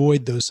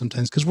avoid those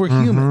sometimes, because we're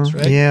humans,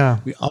 right?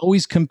 Yeah. We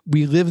always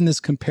we live in this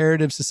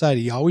comparative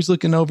society. You're always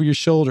looking over your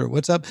shoulder.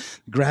 What's up?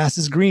 Grass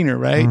is greener,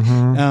 right?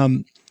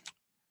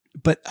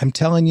 But I'm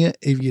telling you,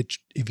 if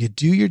you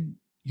do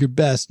your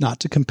best not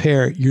to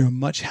compare, you're a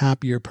much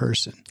happier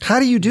person. How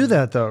do you do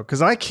that though?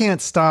 Because I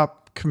can't stop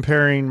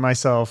comparing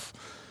myself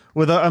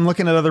with. I'm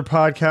looking at other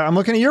podcasts. I'm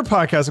looking at your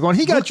podcast. I'm going,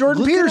 he got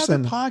Jordan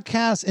Peterson. Look at other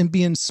podcasts and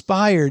be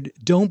inspired.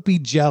 Don't be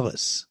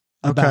jealous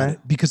about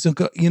it, because and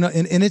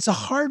it's a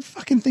hard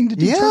fucking thing to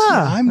do.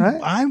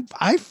 Yeah,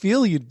 I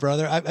feel you,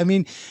 brother. I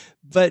mean,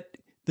 but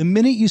the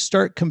minute you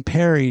start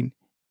comparing,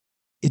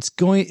 it's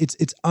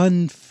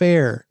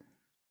unfair.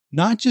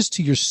 Not just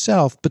to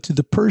yourself, but to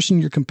the person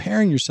you're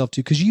comparing yourself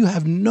to, because you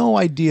have no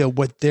idea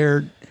what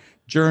their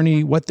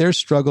journey, what their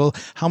struggle,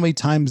 how many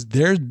times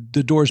the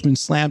door's been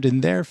slammed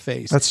in their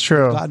face. That's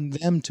true. Gotten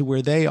them to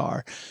where they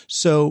are.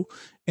 So,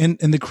 and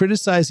the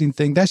criticizing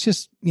thing, that's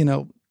just,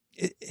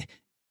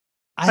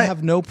 I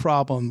have no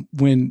problem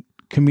when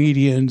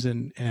comedians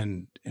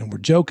and we're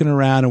joking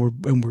around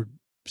and we're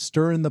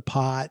stirring the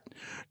pot,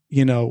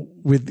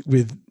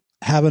 with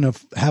having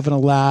a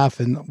laugh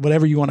and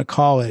whatever you want to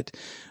call it,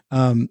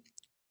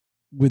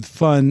 with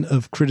fun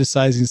of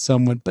criticizing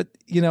someone. But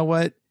you know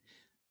what?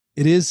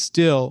 It is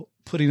still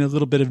putting a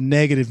little bit of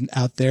negative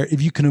out there.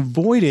 If you can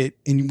avoid it,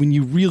 and when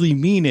you really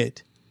mean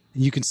it,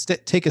 and you can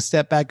take a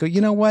step back, go,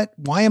 you know what?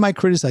 Why am I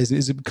criticizing?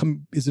 Is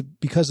it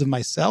because of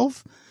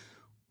myself,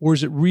 or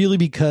is it really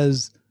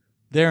because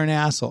they're an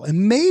asshole?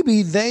 And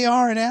maybe they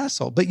are an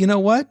asshole, but you know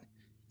what?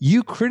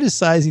 You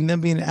criticizing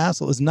them being an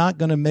asshole is not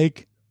going to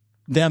make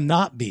them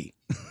not be.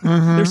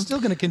 They're still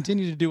going to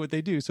continue to do what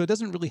they do. So it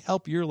doesn't really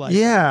help your life.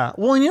 Yeah.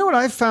 Well, and you know what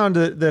I've found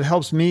that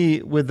helps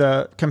me with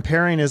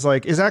comparing is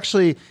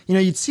actually,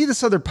 you'd see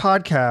this other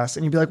podcast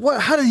and you'd be like,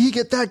 what, how did he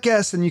get that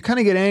guest? And you kind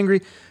of get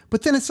angry.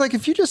 But then it's like,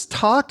 if you just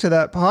talk to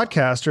that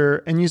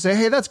podcaster and you say,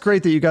 hey, that's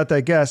great that you got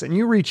that guest, and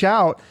you reach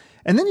out,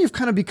 and then you've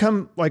kind of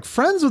become like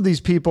friends with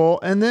these people.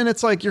 And then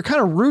it's like, you're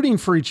kind of rooting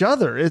for each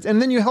other. And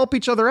then you help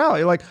each other out.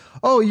 You're like,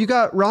 oh, you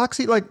got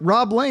Roxy, like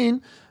Rob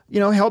Lane,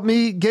 help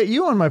me get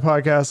you on my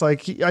podcast.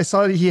 Like I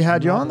saw that he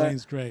had you on there.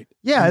 Lane's great.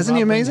 Yeah. Isn't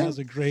he amazing? He has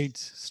a great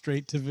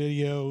straight to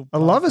video. I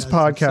love his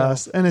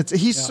podcast,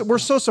 and we're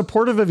so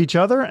supportive of each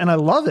other, and I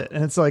love it.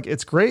 And it's like,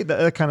 it's great,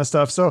 that kind of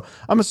stuff. So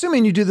I'm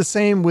assuming you do the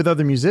same with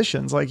other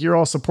musicians. Like you're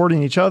all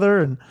supporting each other.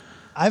 And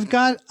I've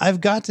got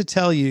to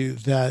tell you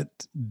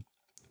that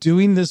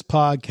doing this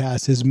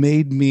podcast has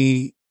made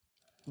me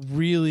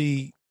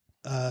really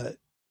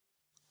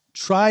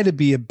try to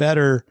be a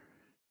better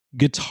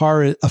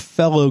a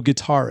fellow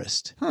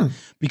guitarist,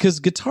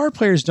 because guitar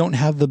players don't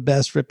have the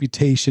best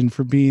reputation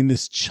for being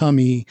this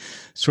chummy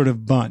sort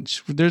of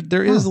bunch.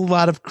 There is a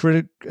lot of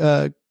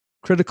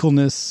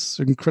criticalness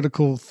and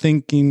critical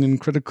thinking and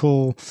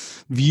critical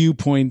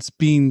viewpoints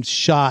being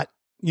shot,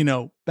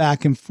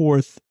 back and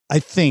forth, I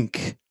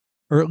think,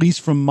 or at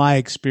least from my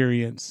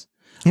experience.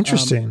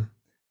 Interesting.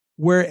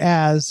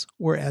 Whereas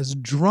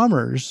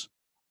drummers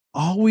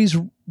always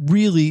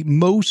really,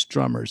 most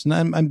drummers,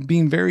 and I'm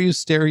being very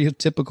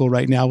stereotypical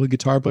right now with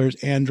guitar players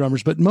and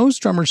drummers, but most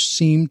drummers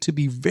seem to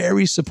be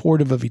very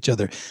supportive of each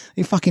other.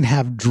 They fucking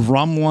have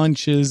drum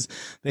lunches,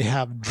 they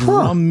have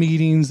drum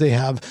meetings, they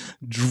have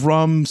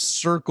drum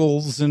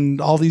circles and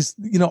all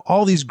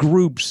these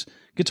groups.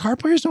 Guitar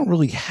players don't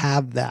really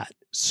have that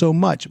so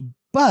much,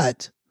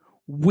 but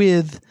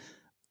with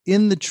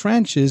In the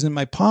Trenches in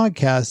my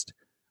podcast,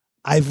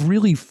 I've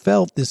really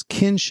felt this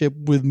kinship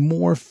with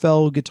more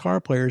fellow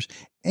guitar players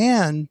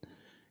and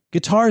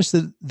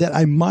guitarists that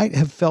I might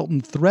have felt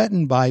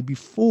threatened by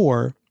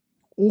before,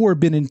 or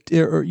been in,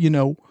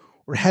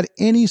 or had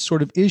any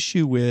sort of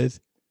issue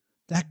with.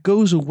 That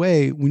goes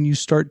away when you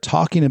start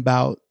talking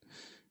about,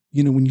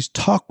 when you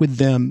talk with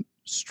them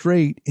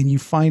straight and you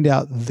find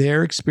out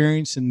their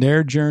experience and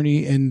their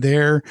journey and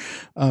their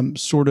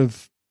sort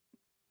of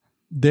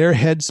their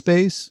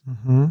headspace.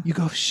 Mm-hmm. You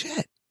go,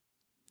 shit,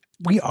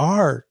 we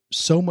are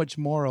so much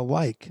more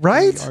alike,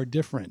 right? We are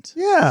different.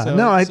 Yeah.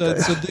 So,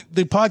 so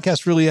the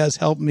podcast really has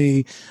helped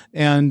me.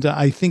 And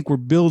I think we're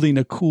building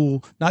a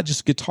cool, not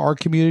just guitar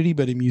community,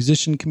 but a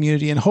musician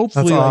community. And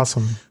hopefully that's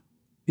awesome.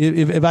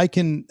 If I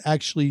can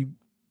actually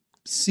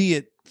see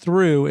it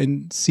through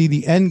and see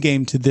the end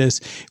game to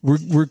this,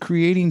 we're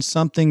creating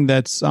something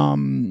that's,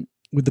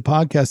 with the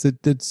podcast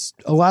that's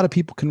a lot of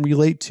people can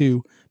relate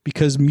to,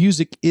 because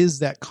music is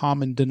that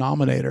common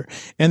denominator,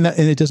 and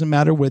it doesn't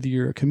matter whether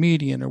you're a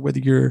comedian or whether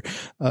you're,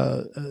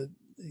 a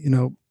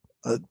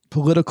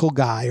political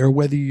guy or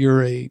whether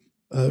you're a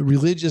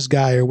religious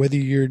guy or whether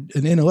you're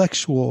an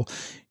intellectual.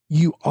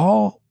 You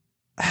all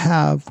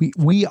have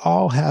we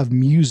all have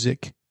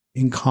music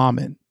in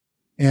common,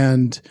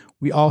 and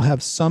we all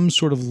have some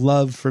sort of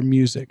love for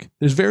music.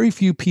 There's very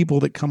few people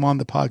that come on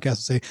the podcast and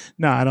say,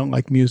 "No, I don't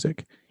like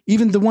music."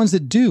 Even the ones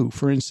that do,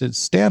 for instance,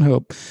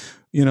 Stanhope.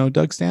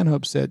 Doug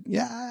Stanhope said,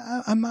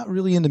 "Yeah, I'm not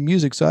really into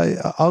music, so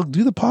I'll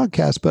do the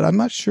podcast, but I'm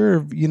not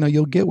sure,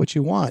 you'll get what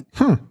you want."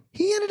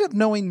 He ended up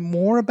knowing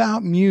more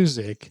about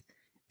music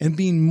and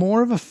being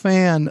more of a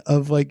fan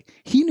of,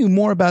 he knew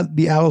more about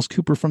the Alice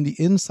Cooper from the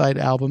Inside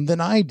album than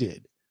I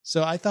did.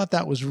 So I thought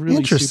that was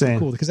really super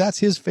cool, because that's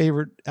his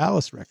favorite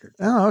Alice record.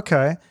 Oh,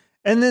 okay.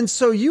 And then,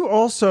 so you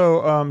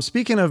also,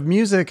 speaking of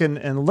music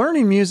and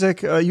learning music,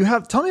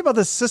 tell me about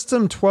the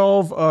System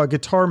 12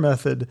 guitar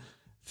method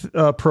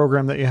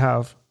program that you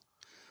have.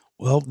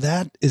 Well,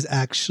 that is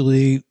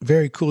actually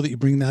very cool that you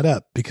bring that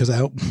up, because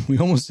we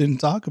almost didn't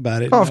talk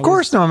about it. Oh, of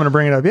course. No, I'm going to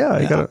bring it up. Yeah.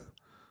 You gotta...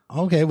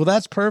 Okay. Well,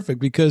 that's perfect,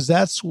 because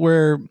that's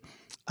where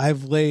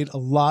I've laid a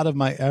lot of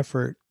my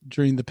effort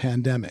during the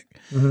pandemic.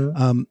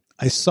 Mm-hmm.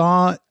 I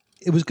saw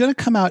it was going to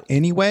come out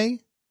anyway.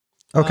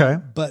 Okay.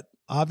 But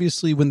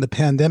obviously when the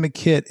pandemic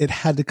hit, it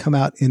had to come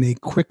out in a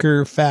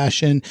quicker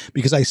fashion,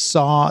 because I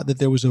saw that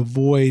there was a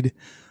void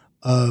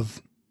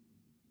of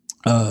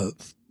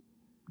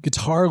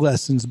guitar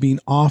lessons being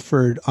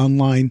offered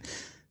online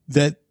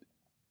that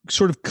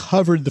sort of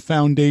covered the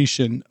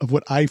foundation of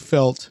what I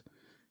felt,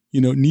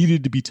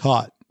 needed to be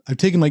taught. I've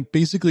taken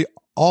basically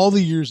all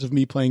the years of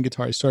me playing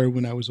guitar. I started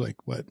when I was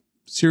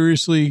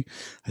seriously,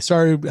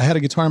 I had a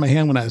guitar in my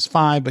hand when I was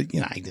 5, but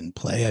I didn't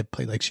play. I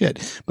played like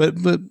shit. But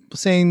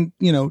saying,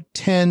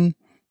 10,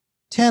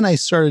 I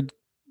started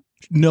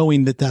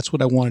knowing that that's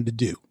what I wanted to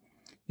do.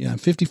 I'm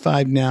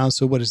 55 now.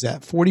 So what is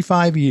that?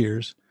 45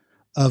 years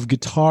of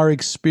guitar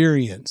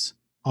experience,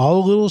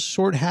 all the little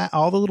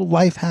all the little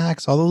life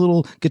hacks, all the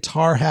little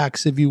guitar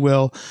hacks, if you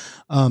will,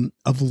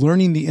 of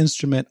learning the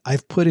instrument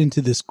I've put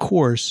into this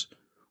course,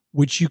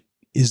 which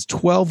is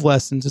 12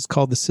 lessons. It's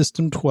called the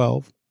System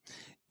 12.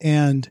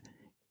 And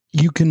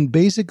you can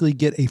basically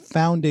get a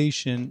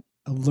foundation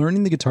of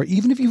learning the guitar,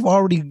 even if you've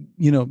already,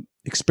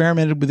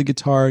 experimented with the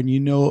guitar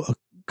and a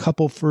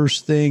couple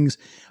first things.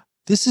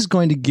 This is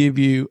going to give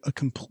you a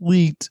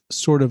complete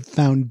sort of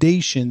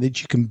foundation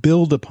that you can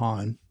build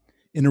upon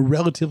in a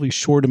relatively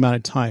short amount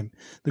of time.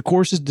 The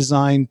course is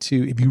designed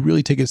to, if you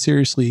really take it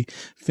seriously,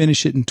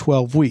 finish it in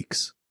 12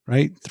 weeks,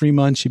 right? 3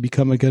 months, you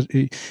become a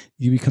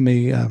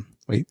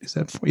wait, is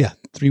that 4? Yeah,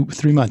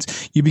 3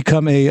 months. You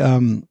become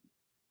a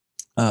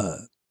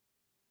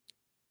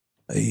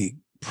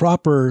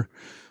proper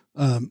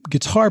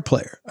guitar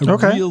player.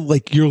 Okay. Real,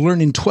 you're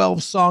learning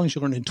 12 songs,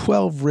 you're learning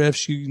 12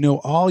 riffs, you know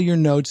all your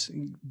notes.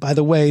 By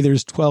the way,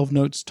 there's 12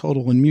 notes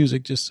total in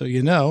music, just so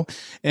you know.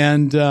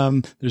 And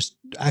there's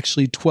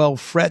actually 12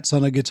 frets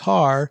on a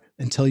guitar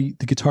until the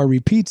guitar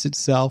repeats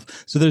itself.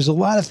 So there's a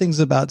lot of things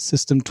about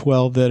System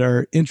 12 that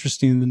are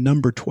interesting in the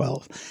number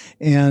 12.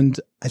 And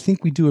I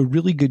think we do a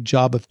really good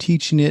job of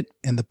teaching it,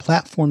 and the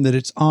platform that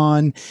it's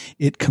on,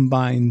 it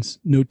combines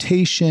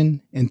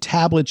notation and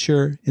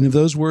tablature. And if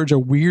those words are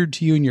weird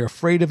to you and you're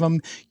afraid of them,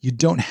 you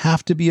don't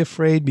have to be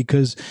afraid,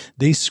 because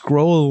they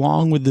scroll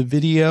along with the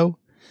video.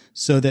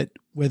 so that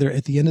whether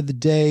at the end of the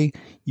day,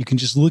 you can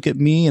just look at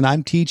me and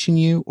I'm teaching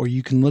you, or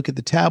you can look at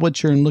the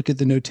tablature and look at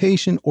the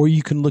notation, or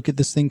you can look at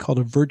this thing called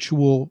a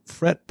virtual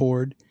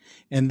fretboard,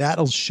 and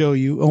that'll show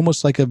you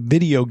almost like a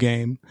video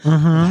game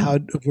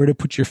where to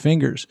put your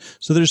fingers.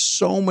 So there's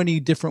so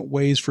many different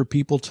ways for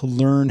people to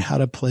learn how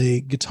to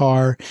play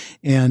guitar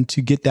and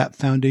to get that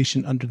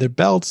foundation under their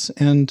belts.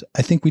 And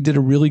I think we did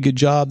a really good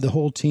job. The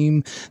whole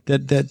team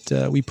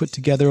that we put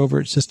together over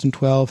at System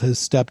 12 has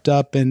stepped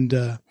up. And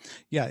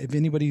if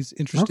anybody's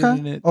interested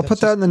in it, I'll put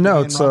that in the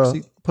notes.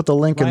 Put the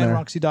link in there.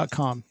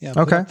 RyanRoxy.com. Yeah.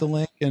 Put up the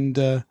link. And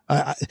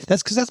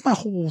that's because that's my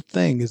whole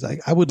thing is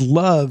I would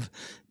love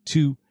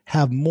to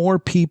have more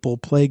people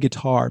play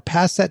guitar,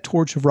 pass that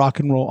torch of rock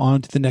and roll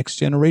on to the next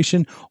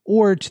generation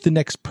or to the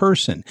next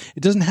person.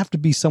 It doesn't have to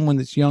be someone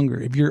that's younger.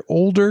 If you're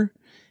older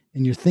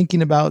and you're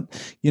thinking about,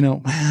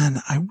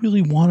 man, I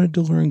really wanted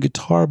to learn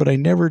guitar, but I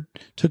never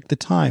took the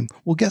time.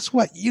 Well, guess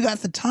what? You got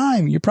the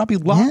time. You're probably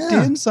locked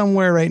in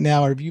somewhere right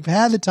now, or if you've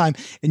had the time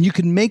and you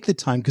can make the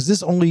time, because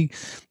this only,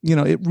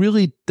 it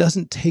really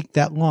doesn't take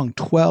that long,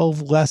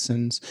 12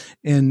 lessons.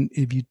 And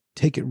if you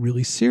take it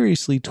really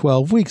seriously,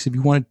 12 weeks. If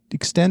you want to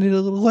extend it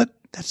a little,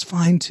 that's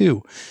fine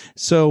too.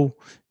 So,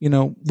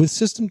 with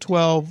System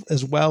 12,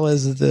 as well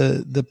as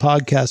the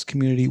podcast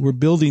community, we're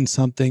building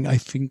something I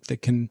think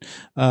that can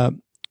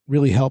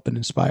really help and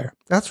inspire.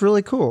 That's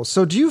really cool.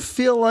 So do you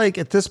feel like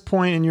at this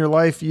point in your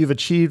life, you've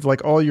achieved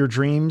like all your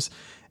dreams?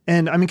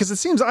 And I mean, because it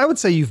seems, I would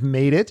say you've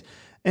made it.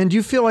 And do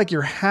you feel like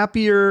you're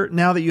happier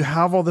now that you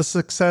have all the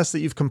success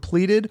that you've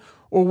completed?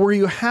 Or were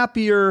you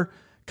happier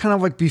kind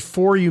of like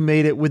before you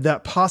made it with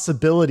that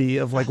possibility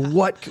of like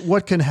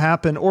what can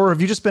happen? Or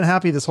have you just been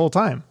happy this whole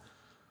time?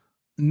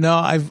 No,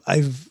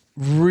 I've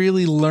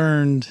really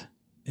learned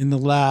in the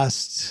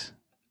last,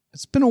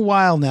 it's been a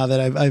while now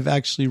that I've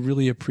actually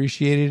really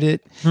appreciated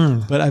it,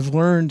 but I've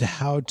learned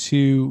how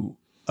to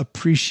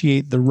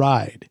appreciate the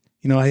ride.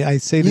 I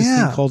say this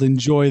thing called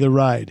enjoy the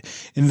ride,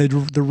 and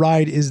the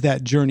ride is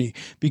that journey,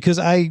 because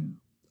I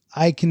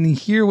can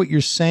hear what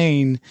you're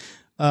saying,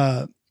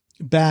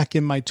 back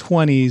in my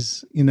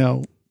 20s,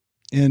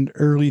 and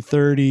early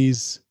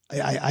 30s,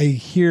 I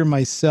hear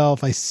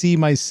myself, I see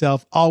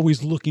myself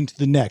always looking to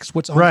the next.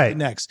 What's on the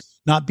next?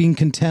 Not being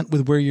content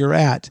with where you're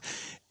at.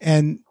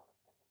 And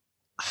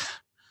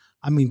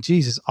I mean,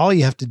 Jesus, all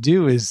you have to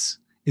do is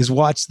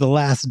watch The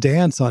Last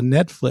Dance on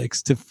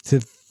Netflix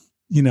to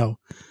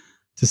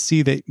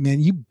see that,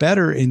 man, you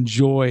better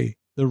enjoy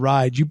the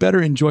ride. You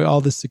better enjoy all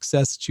the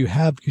success that you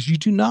have, because you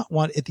do not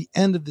want at the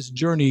end of this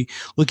journey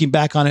looking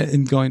back on it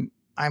and going,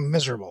 I'm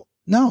miserable.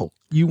 No,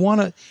 you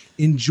want to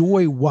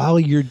enjoy while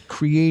you're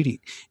creating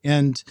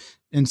and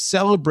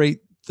celebrate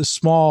the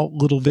small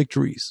little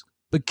victories,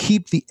 but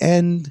keep the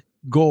end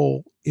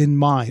goal in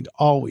mind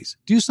always.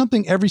 Do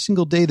something every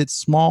single day that's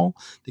small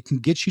that can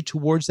get you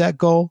towards that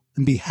goal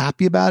and be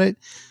happy about it.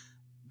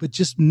 But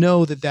just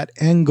know that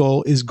end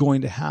goal is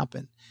going to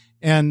happen.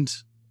 And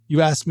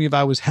you asked me if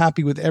I was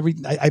happy with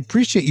everything. I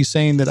appreciate you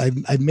saying that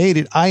I've made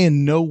it. I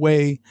in no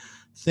way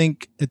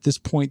think at this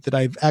point that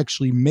I've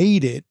actually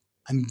made it.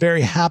 I'm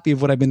very happy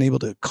of what I've been able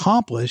to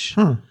accomplish,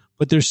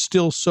 but there's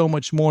still so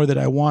much more that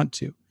I want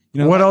to.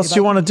 What else do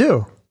you want to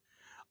do?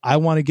 I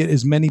want to get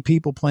as many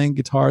people playing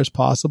guitar as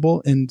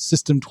possible, and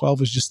System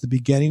 12 is just the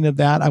beginning of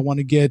that. I want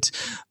to get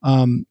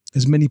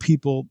as many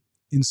people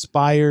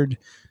inspired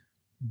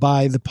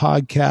by the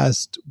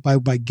podcast,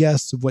 by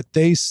guests of what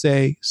they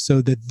say,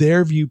 so that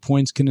their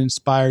viewpoints can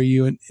inspire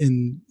you and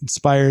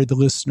inspire the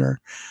listener.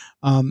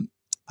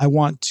 I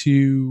want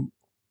to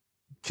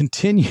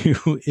continue,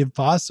 if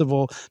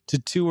possible, to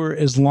tour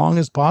as long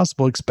as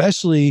possible,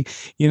 especially,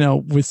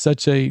 with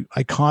such a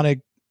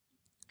iconic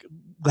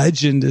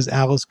legend as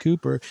Alice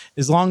Cooper.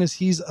 As long as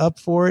he's up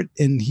for it,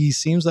 and he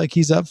seems like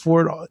he's up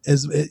for it,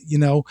 as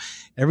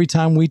every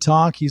time we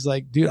talk, he's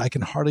like, dude, I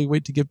can hardly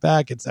wait to get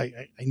back.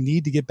 I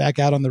need to get back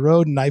out on the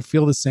road, and I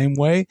feel the same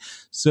way.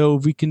 So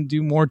if we can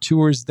do more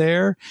tours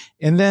there,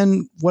 and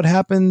then what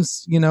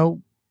happens,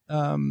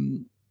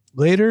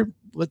 later,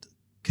 let's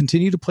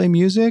continue to play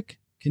music,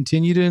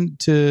 continue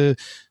to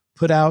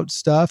put out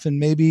stuff, and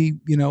maybe,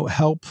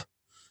 help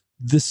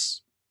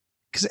this,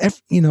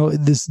 because,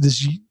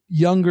 this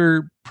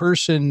younger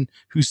person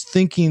who's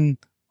thinking,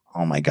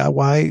 oh my God,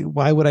 why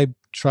would I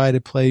try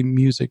to play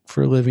music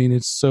for a living?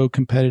 It's so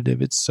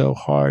competitive. It's so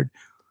hard.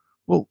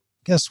 Well,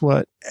 guess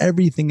what?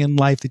 Everything in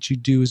life that you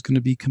do is going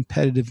to be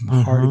competitive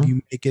and hard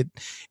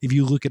if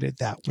you look at it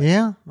that way.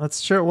 Yeah,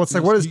 that's true. Well, it's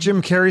like, what does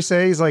Jim Carrey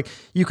say? He's like,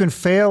 you can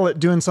fail at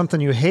doing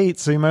something you hate,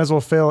 so you might as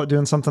well fail at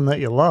doing something that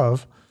you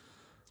love.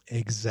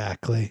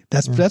 Exactly.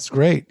 That's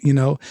great.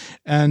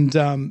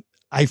 And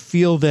I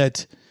feel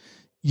that,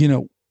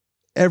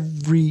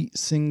 every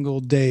single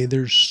day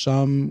there's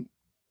some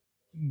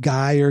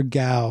guy or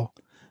gal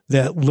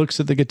that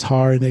looks at the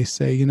guitar and they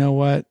say, you know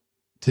what,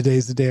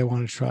 today's the day I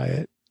want to try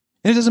it.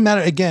 And it doesn't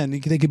matter. Again,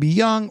 they could be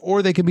young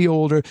or they could be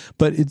older,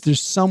 but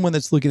there's someone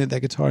that's looking at that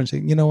guitar and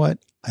saying, you know what,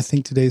 I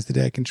think today's the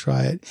day I can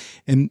try it,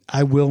 and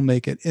I will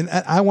make it. And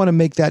I want to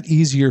make that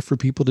easier for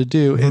people to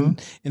do. And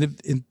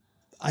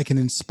I can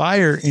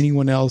inspire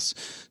anyone else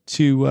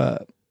to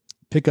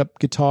pick up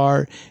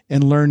guitar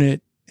and learn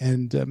it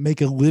and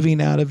make a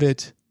living out of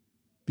it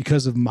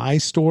because of my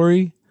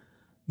story,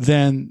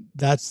 then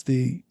that's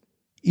the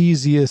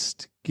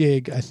easiest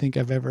gig I think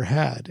I've ever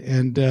had,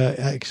 and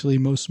actually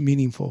most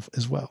meaningful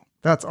as well.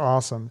 That's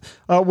awesome.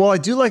 Well, I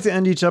do like to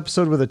end each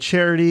episode with a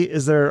charity.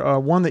 Is there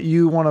one that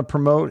you want to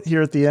promote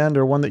here at the end,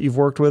 or one that you've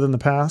worked with in the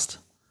past?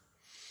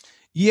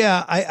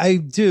 Yeah, I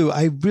do.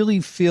 I really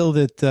feel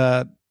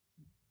that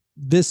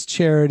this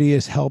charity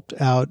has helped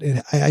out.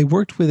 And I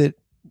worked with it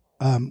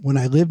when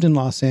I lived in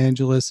Los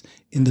Angeles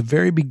in the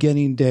very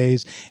beginning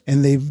days,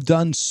 and they've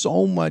done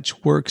so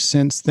much work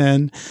since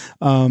then.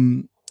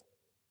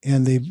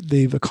 And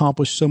they've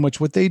accomplished so much.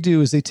 What they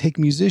do is they take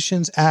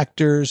musicians,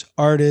 actors,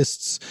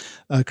 artists,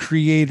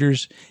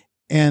 creators,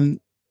 and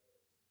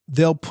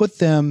they'll put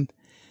them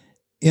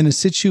in a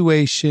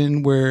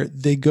situation where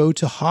they go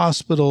to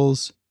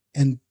hospitals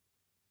and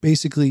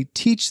basically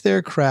teach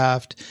their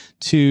craft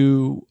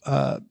to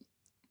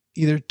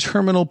either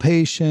terminal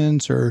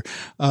patients or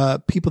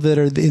people that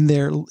are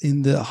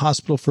in the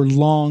hospital for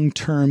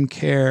long-term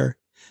care.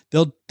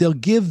 They'll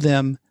give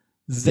them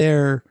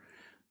their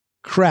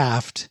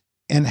craft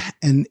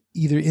and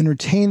either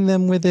entertain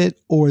them with it,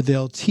 or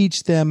they'll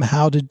teach them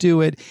how to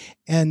do it,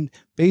 and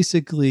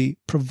basically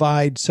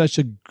provide such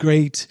a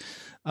great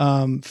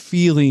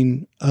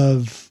feeling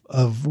of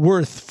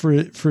worth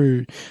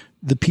for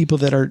the people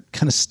that are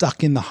kind of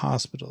stuck in the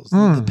hospitals,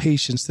 the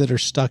patients that are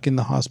stuck in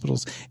the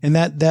hospitals. And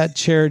that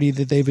charity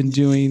that they've been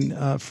doing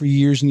for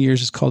years and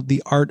years is called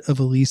The Art of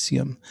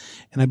Elysium.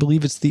 And I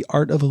believe it's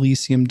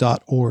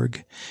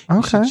theartofelysium.org. Okay.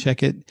 You should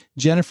check it.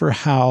 Jennifer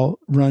Howe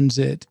runs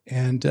it.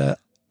 And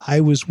I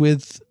was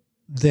with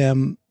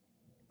them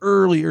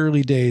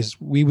early days.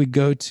 We would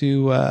go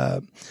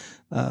to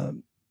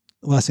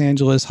Los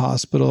Angeles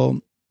Hospital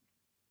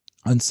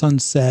on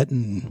Sunset,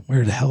 and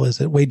where the hell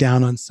is it? Way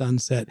down on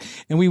Sunset.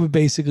 And we would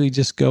basically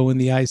just go in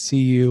the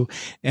ICU,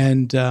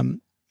 and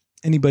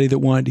anybody that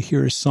wanted to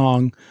hear a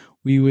song,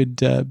 we would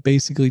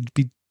basically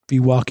be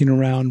walking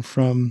around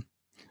from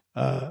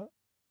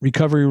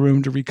recovery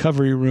room to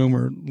recovery room,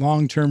 or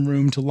long-term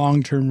room to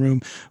long-term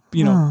room,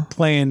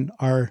 playing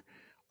our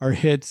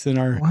hits and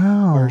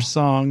our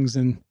songs,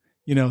 and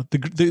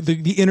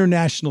the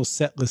international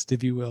set list,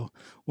 if you will.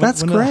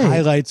 That's one great. Of the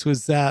highlights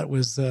was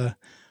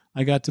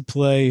I got to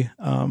play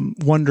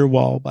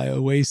Wonderwall by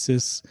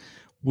Oasis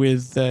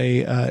with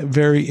a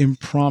very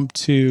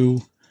impromptu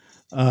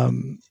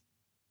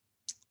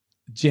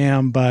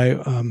jam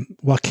by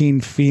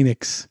Joaquin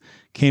Phoenix.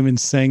 Came and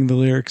sang the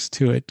lyrics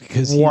to it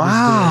because he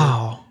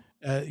was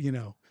there.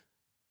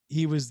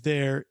 He was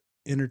there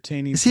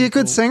entertaining. Is he a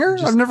good singer?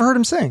 I've never heard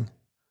him sing.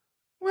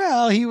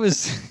 Well, he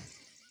was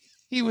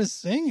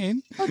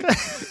singing. Okay.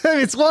 I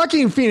mean, it's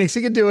Joaquin Phoenix.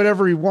 He could do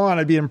whatever he wants.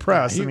 I'd be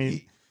impressed.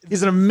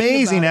 He's an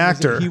amazing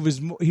actor.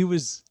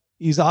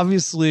 He's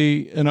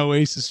obviously an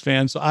Oasis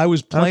fan. So I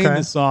was playing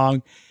the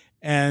song,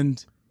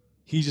 and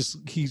he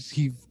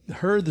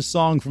heard the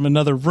song from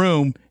another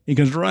room. He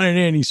comes running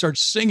in, he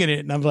starts singing it,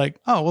 and I'm like,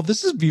 oh, well,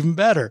 this is even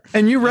better.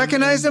 And you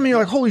recognize him, and you're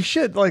like, holy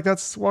shit, like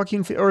that's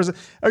Joaquin Phoenix. Or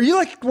are you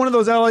like one of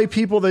those LA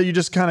people that you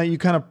just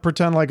kind of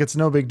pretend like it's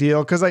no big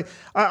deal? Because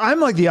I'm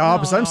like the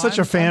opposite. I'm such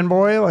a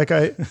fanboy. Like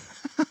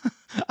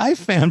I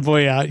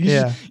fanboy out.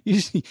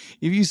 If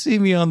you see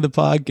me on the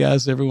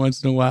podcast every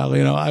once in a while,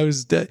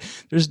 there's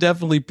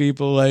definitely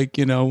people like,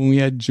 when we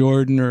had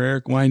Jordan or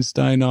Eric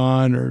Weinstein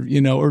on, or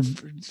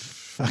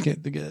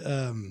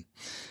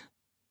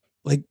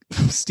like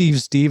Steve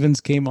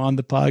Stevens came on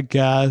the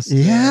podcast.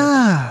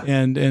 Yeah.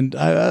 And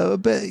I,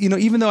 but,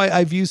 even though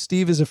I view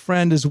Steve as a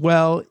friend as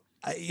well,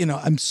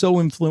 I'm so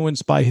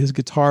influenced by his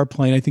guitar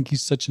playing. I think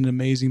he's such an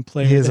amazing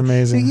player. He is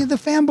amazing. The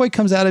fanboy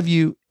comes out of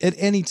you at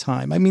any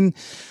time. I mean,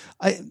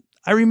 I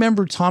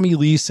remember Tommy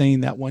Lee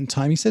saying that one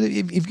time. He said,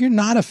 if you're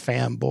not a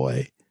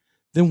fanboy,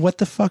 then what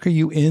the fuck are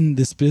you in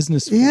this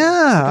business for?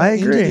 Yeah, I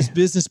agree. Into this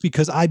business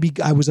because I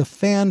was a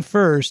fan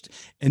first,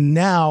 and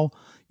now,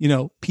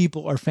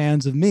 people are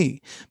fans of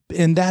me.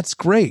 And that's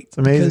great. It's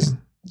amazing.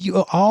 Because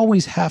you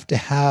always have to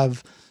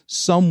have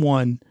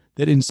someone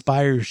that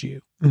inspires you.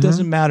 It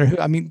doesn't matter who.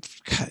 I mean,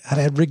 I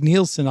had Rick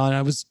Nielsen on.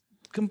 I was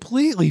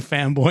completely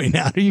fanboy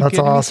now. Are you That's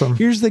kidding awesome. me?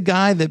 Here's the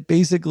guy that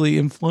basically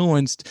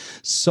influenced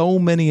so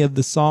many of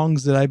the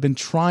songs that I've been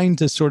trying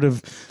to sort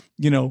of,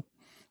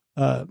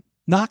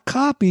 not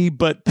copy,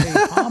 but pay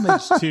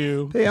homage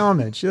to. Pay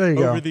homage. There you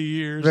go. Over the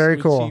years. Very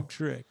cool. Cheap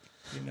Trick.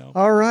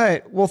 All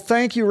right. Well,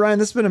 thank you, Ryan.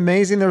 This has been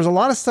amazing. There was a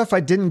lot of stuff I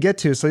didn't get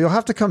to, so you'll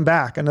have to come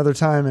back another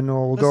time and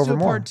we'll go over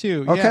more. Part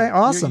two. Okay, yeah.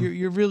 awesome.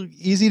 You're really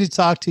easy to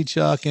talk to,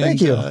 Chuck. And,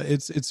 thank you.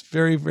 It's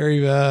very,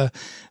 very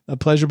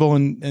pleasurable,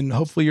 and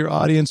hopefully your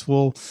audience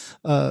will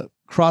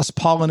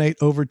cross-pollinate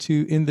over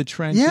to In the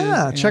Trenches.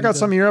 Yeah, check out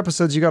some of your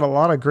episodes. You got a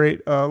lot of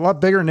great, a lot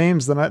bigger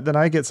names than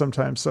I get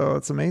sometimes. So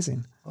it's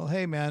amazing. Well,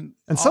 hey, man.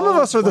 And some of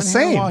us are the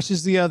same. One hand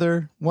washes the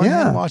other. One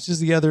hand washes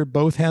the other.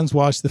 Both hands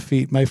wash the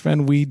feet. My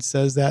friend Weed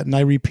says that, and I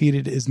repeat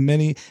it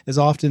as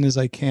often as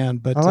I can.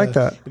 But I like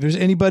that. If there's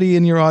anybody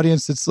in your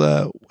audience that's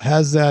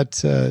has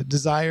that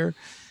desire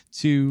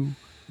to,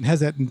 and has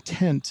that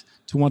intent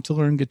to want to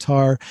learn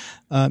guitar,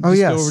 go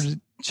over to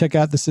check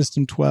out the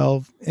System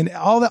 12, and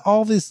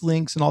all these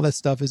links and all that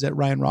stuff is at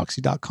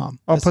ryanroxy.com.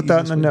 I'll put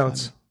that in the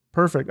notes.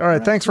 Perfect. All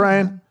right. Thanks,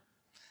 Ryan.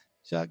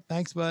 Chuck,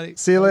 thanks, buddy.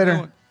 See you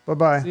later.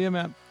 Bye-bye. See you,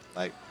 man.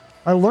 Bye.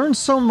 I learned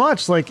so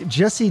much, like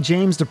Jesse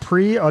James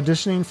Dupree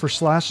auditioning for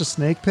Slash the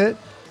Snake Pit.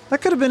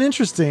 That could have been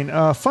interesting.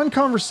 Fun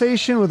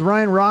conversation with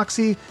Ryan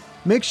Roxy.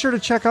 Make sure to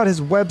check out his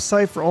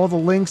website for all the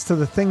links to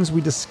the things we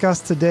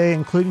discussed today,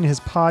 including his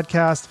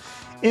podcast,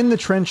 In the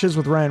Trenches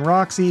with Ryan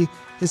Roxy,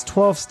 his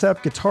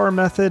 12-step guitar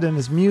method, and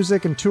his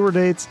music and tour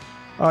dates.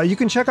 You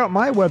can check out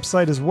my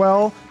website as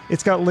well.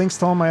 It's got links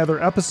to all my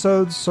other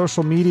episodes,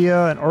 social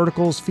media, and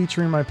articles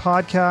featuring my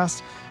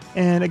podcast.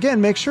 And again,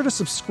 make sure to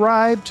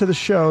subscribe to the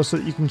show so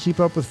that you can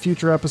keep up with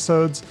future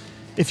episodes.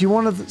 If you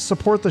want to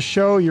support the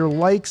show, your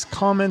likes,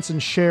 comments,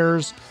 and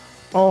shares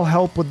all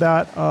help with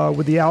that,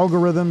 with the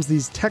algorithms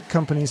these tech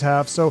companies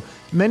have. So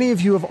many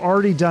of you have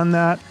already done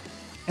that,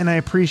 and I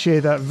appreciate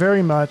that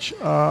very much.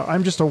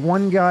 I'm just a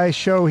one-guy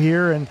show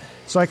here, and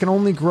so I can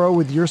only grow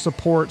with your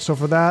support. So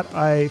for that,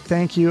 I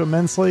thank you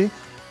immensely.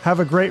 Have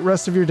a great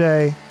rest of your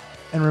day,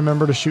 and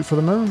remember to shoot for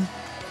the moon.